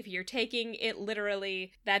 If you're taking it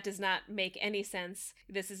literally, that does not make any sense.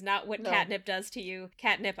 This is not what catnip does to you.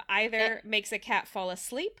 Catnip either makes a cat fall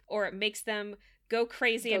asleep or it makes them go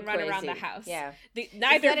crazy and run around the crazy. house. Yeah. Neither it's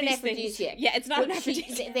not of an these things. aphrodisiac. Yeah, it's not What an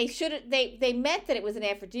aphrodisiac. They meant that it was an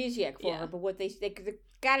aphrodisiac for Yeah. her, but what there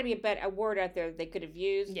got to be a word out there that they could have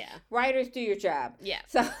used. Yeah. Writers, do your job. Yeah.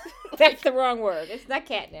 So that's the wrong word. It's not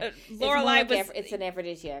catnip. Lorelai it's an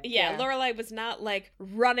aphrodisiac. Yeah, Lorelai was not like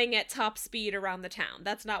running at top speed around the town.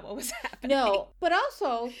 That's not what was happening. No, but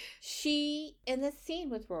also she in this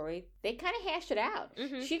scene with Rory, they kind of hash it out.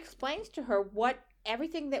 Mhm. She explains to her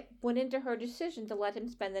everything that went into her decision to let him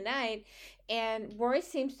spend the night, and Rory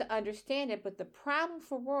seems to understand it. But the problem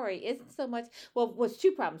for Rory isn't so much, was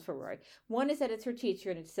two problems for Rory. One is that it's her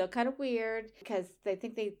teacher, and it's still kind of weird because they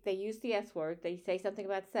think they use the S word. They say something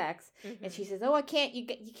about sex, and she says, "Oh, I can't. You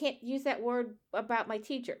can't use that word about my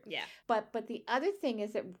teacher." Yeah. But the other thing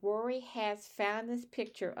is that Rory has found this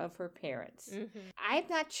picture of her parents. I'm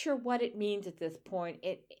not sure what it means at this point.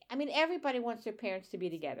 I mean, everybody wants their parents to be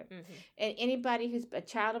together, and anybody who's a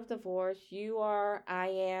child of divorce, you are, I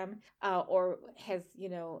am, or has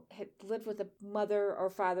lived with a mother or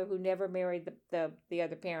father who never married the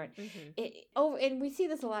other parent. And we see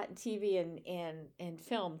this a lot in TV and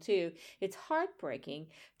film too. It's heartbreaking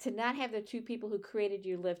to not have the two people who created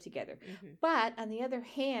you live together. But on the other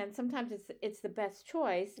hand, sometimes it's the best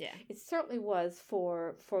choice. Yeah. It certainly was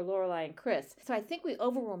for Lorelai and Chris. So I think we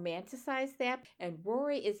over romanticize that, and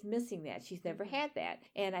Rory is missing that. She's never had that,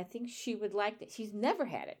 and I think she would like that. She's never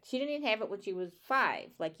had it. She didn't even have it when she was 5,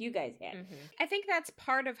 like you guys had. I think that's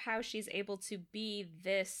part of how she's able to be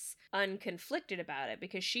this unconflicted about it,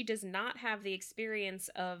 because she does not have the experience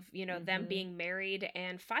of, them being married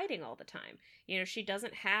and fighting all the time. She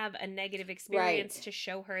doesn't have a negative experience to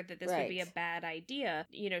show her that this would be a bad idea.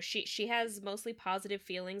 She has mostly positive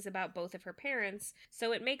feelings about both of her parents,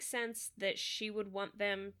 so it makes sense that she would want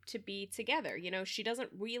them to be together. She doesn't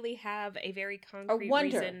really have a very concrete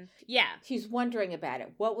reason. Yeah. She's wondering about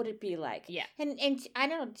it. What would it be like? Yeah. And I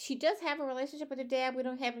don't know, she does have a relationship with her dad. We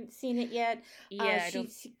haven't seen it yet. Yeah. She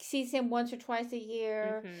sees him once or twice a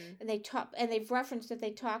year, and they talk, and they've referenced that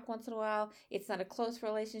they talk once in a while. It's not a close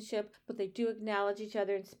relationship, but they do acknowledge each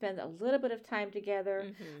other and spend a little bit of time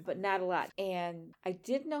together, but not a lot. And I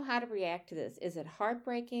didn't know how to react to this. Is it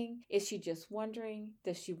heartbreaking? Is she just wondering?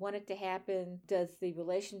 Does she want it to happen? Does the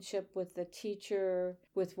relationship with the teacher,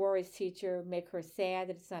 with Rory's teacher, make her sad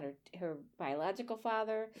that it's not her biological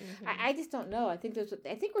father? I just don't know. I think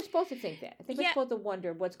we're supposed to think that. I think we're supposed to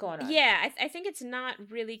wonder what's going on. Yeah, I think it's not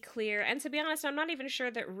really clear. And to be honest, I'm not even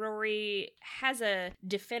sure that Rory has a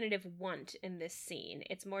definitive want in this scene.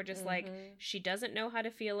 It's more just like she doesn't know how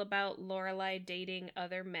to feel about Lorelai dating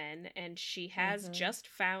other men, and she has just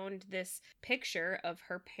found this picture of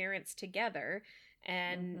her parents together.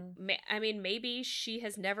 And maybe she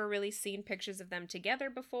has never really seen pictures of them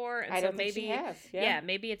together before, and I so don't think maybe she has. Yeah.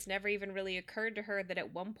 maybe it's never even really occurred to her that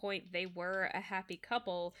at one point they were a happy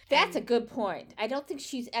couple. That's a good point. I don't think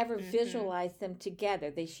she's ever visualized them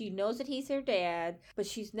together. She knows that he's her dad, but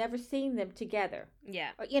she's never seen them together.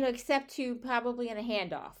 Yeah. Except to probably in a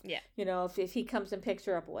handoff. Yeah. If he comes and picks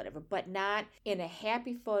her up or whatever, but not in a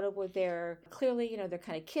happy photo where they're clearly, they're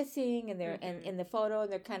kind of kissing and they're and in the photo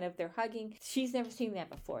and they're hugging. She's never seen that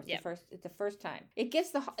before. It's the first time. It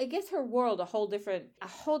gives her world a whole different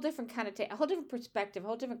connotation, a whole different perspective, a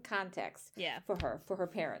whole different context. Yeah. For her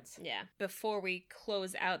parents. Yeah. Before we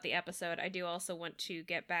close out the episode, I do also want to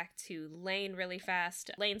get back to Lane really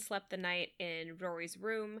fast. Lane slept the night in Rory's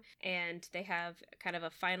room, and they have kind of a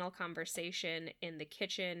final conversation in the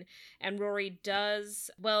kitchen, and Rory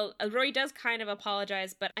does kind of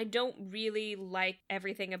apologize, but I don't really like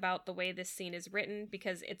everything about the way this scene is written,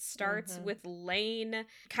 because it starts with Lane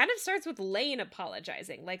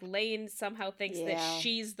apologizing. Like, Lane somehow thinks that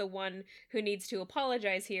she's the one who needs to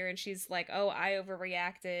apologize here, and she's like, oh, I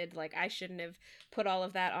overreacted, like, I shouldn't have put all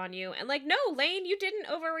of that on you. And like, no, Lane, you didn't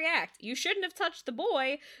overreact. You shouldn't have touched the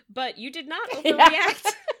boy, but you did not overreact.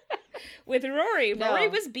 With Rory. No. Rory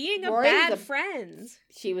was being a Rory bad friend.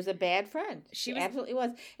 She was a bad friend. She absolutely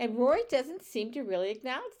was. And Rory doesn't seem to really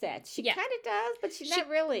acknowledge that. She kind of does, but she's not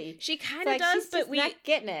really. She kind of does, but we're not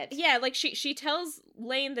getting it. Yeah, like she tells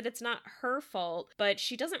Lane that it's not her fault, but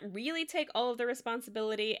she doesn't really take all of the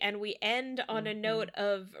responsibility, and we end on a note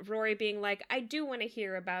of Rory being like, I do want to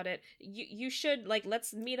hear about it. You should, like,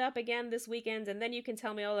 let's meet up again this weekend, and then you can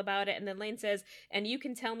tell me all about it. And then Lane says, and you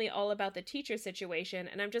can tell me all about the teacher situation.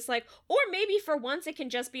 And I'm just like, or maybe for once it can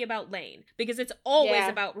just be about Lane, because it's always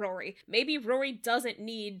about Rory. Maybe Rory doesn't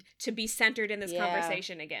need to be centered in this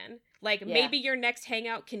conversation again. Like, maybe your next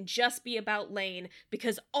hangout can just be about Lane,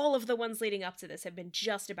 because all of the ones leading up to this have been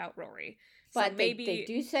just about Rory. But so maybe they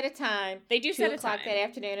do set a time. They do set a time. 2:00 that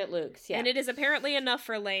afternoon at Luke's. Yeah. And it is apparently enough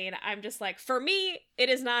for Lane. I'm just like, for me, it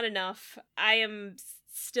is not enough. I am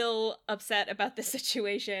still upset about the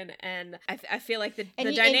situation, and I feel like the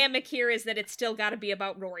dynamic here is that it's still got to be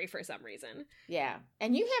about Rory for some reason. Yeah.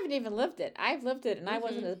 And you haven't even lived it. I've lived it, and I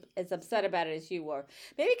wasn't as upset about it as you were.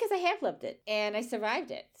 Maybe because I have lived it, and I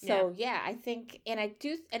survived it. So, I think, and I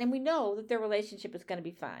do, and we know that their relationship is going to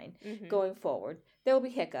be fine going forward. There will be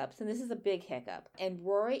hiccups, and this is a big hiccup. And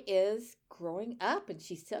Rory is growing up, and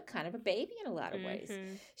she's still kind of a baby in a lot of ways.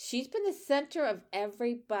 She's been the center of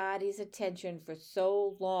everybody's attention for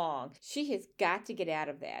so long. She has got to get out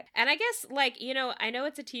of that. And I guess, like, you know, I know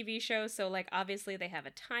it's a TV show, so, like, obviously they have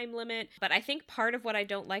a time limit. But I think part of what I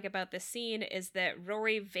don't like about this scene is that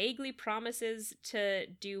Rory vaguely promises to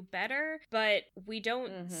do better, but we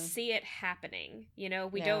don't see it happening. You know,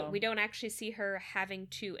 we don't actually see her having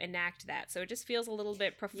to enact that. So it just feels a little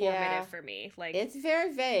bit performative for me. Like, it's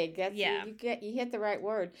very vague. That's you hit the right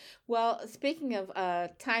word. Well, speaking of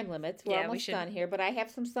time limits, we're almost done here, but I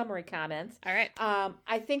have some summary comments. All right.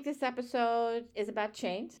 I think this episode is about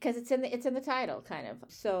change because it's in the title, kind of.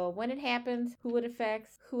 So when it happens, who it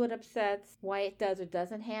affects, who it upsets, why it does or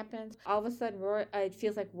doesn't happen. All of a sudden, Rory, it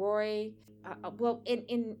feels like Rory.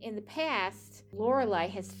 In the past, Lorelai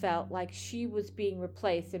has felt like she was being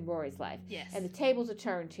replaced in Rory's life. Yes. And the tables are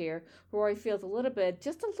turned here. Rory feels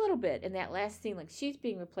just a little bit in that last scene like she's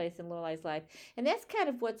being replaced in Lorelai's life. And that's kind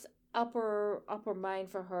of what's upper mind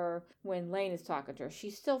for her when Lane is talking to her.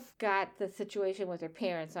 She's still got the situation with her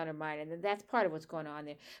parents on her mind, and that's part of what's going on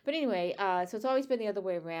there. But anyway, so it's always been the other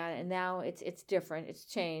way around, and now it's different. It's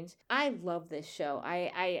changed. I love this show.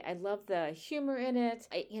 I love the humor in it.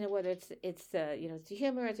 Whether it's the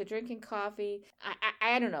humor, it's a drinking coffee.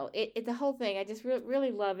 I don't know. The whole thing. I just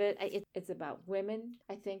really love it. It's about women.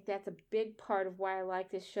 I think that's a big part of why I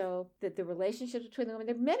like this show. That the relationships between the women,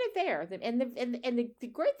 the men are there, and the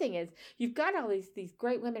great thing is, you've got all these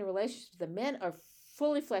great women relationships. The men are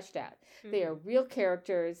fully fleshed out. They are real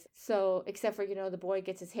characters. So, except for, the boy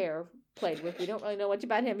gets his hair played with. We don't really know much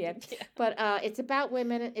about him yet. Yeah. But it's about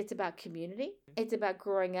women. It's about community. It's about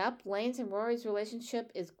growing up. Lane's and Rory's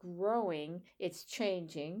relationship is growing. It's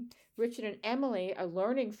changing. Richard and Emily are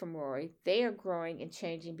learning from Rory. They are growing and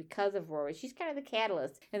changing because of Rory. She's kind of the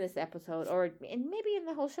catalyst in this episode, and maybe in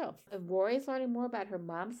the whole show. And Rory is learning more about her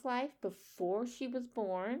mom's life before she was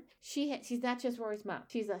born. She's not just Rory's mom.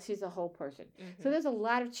 She's a whole person. So there's a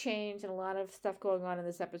lot of change and a lot of stuff going on in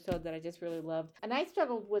this episode that I just really loved. And I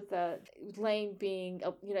struggled with Lane being,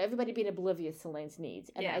 everybody being oblivious to Lane's needs.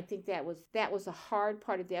 And I think that was a hard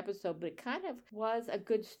part of the episode, but it kind of was a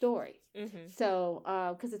good story. So,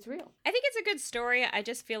 because it's real. I think it's a good story. I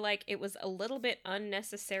just feel like it was a little bit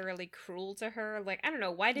unnecessarily cruel to her. Like, I don't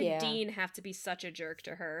know, why did Dean have to be such a jerk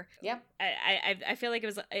to her? Yep. I feel like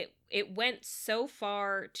it went so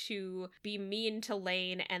far to be mean to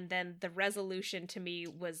Lane, and then the resolution to me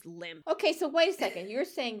was limp. Okay, so wait a second. You're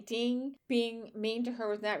saying Dean being mean to her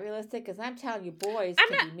was not realistic? Because I'm telling you, boys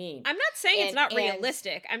can be mean. I'm not saying it's not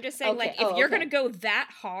realistic. I'm just saying, if you're going to go that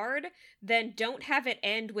hard, then don't have it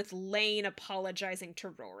end with Lane apologizing to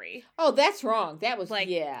Rory. Oh, that's wrong. That was, like,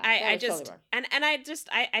 I just, totally wrong. And I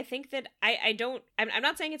think that I'm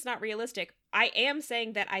not saying it's not realistic. I am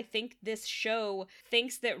saying that I think this show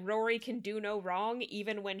thinks that Rory can do no wrong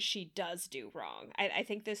even when she does do wrong. I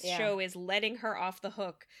think this show is letting her off the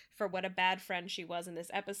hook for what a bad friend she was in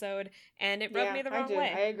this episode, and it rubbed me the wrong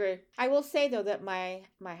way. I agree. I will say, though, that my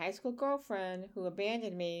high school girlfriend who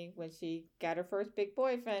abandoned me when she got her first big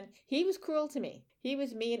boyfriend, he was cruel to me. He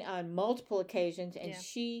was mean on multiple occasions, and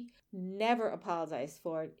she never apologized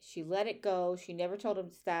for it. She let it go. She never told him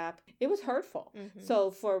to stop. It was hurtful.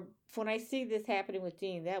 So when I see this happening with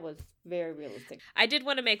Dean, that was very realistic. I did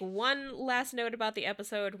want to make one last note about the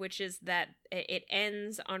episode, which is that it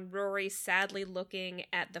ends on Rory sadly looking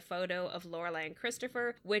at the photo of Lorelai and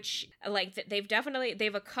Christopher, which, like,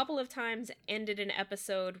 they've a couple of times ended an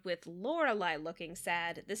episode with Lorelai looking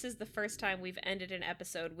sad. This is the first time we've ended an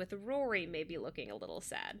episode with Rory maybe looking a little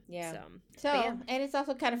sad. Yeah. So and it's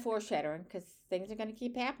also kind of foreshadowing because things are going to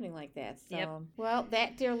keep happening like that. So, well,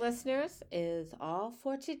 that, dear listeners, is all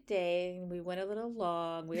for today. We went a little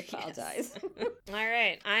long. We apologize. All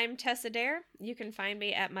right. I'm Tessa Dare. You can find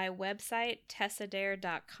me at my website,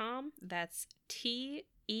 tessadare.com. That's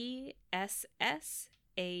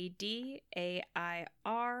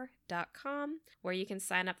TESSADAIR.com, where you can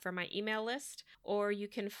sign up for my email list, or you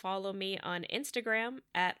can follow me on Instagram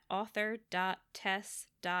at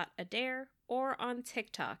author.tess.adair, or on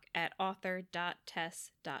TikTok at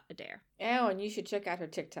author.tess.adair. Oh, and you should check out her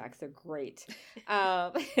TikToks. They're great.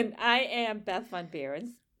 And I am Beth Von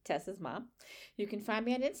Behrens, Tessa's mom. You can find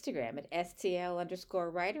me on Instagram at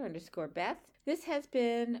STL_writer_Beth. This has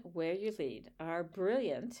been Where You Lead, our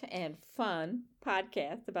brilliant and fun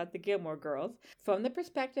podcast about the Gilmore Girls from the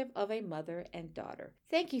perspective of a mother and daughter.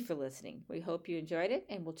 Thank you for listening. We hope you enjoyed it,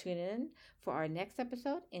 and we'll tune in for our next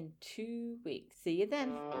episode in 2 weeks. See you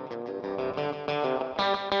then.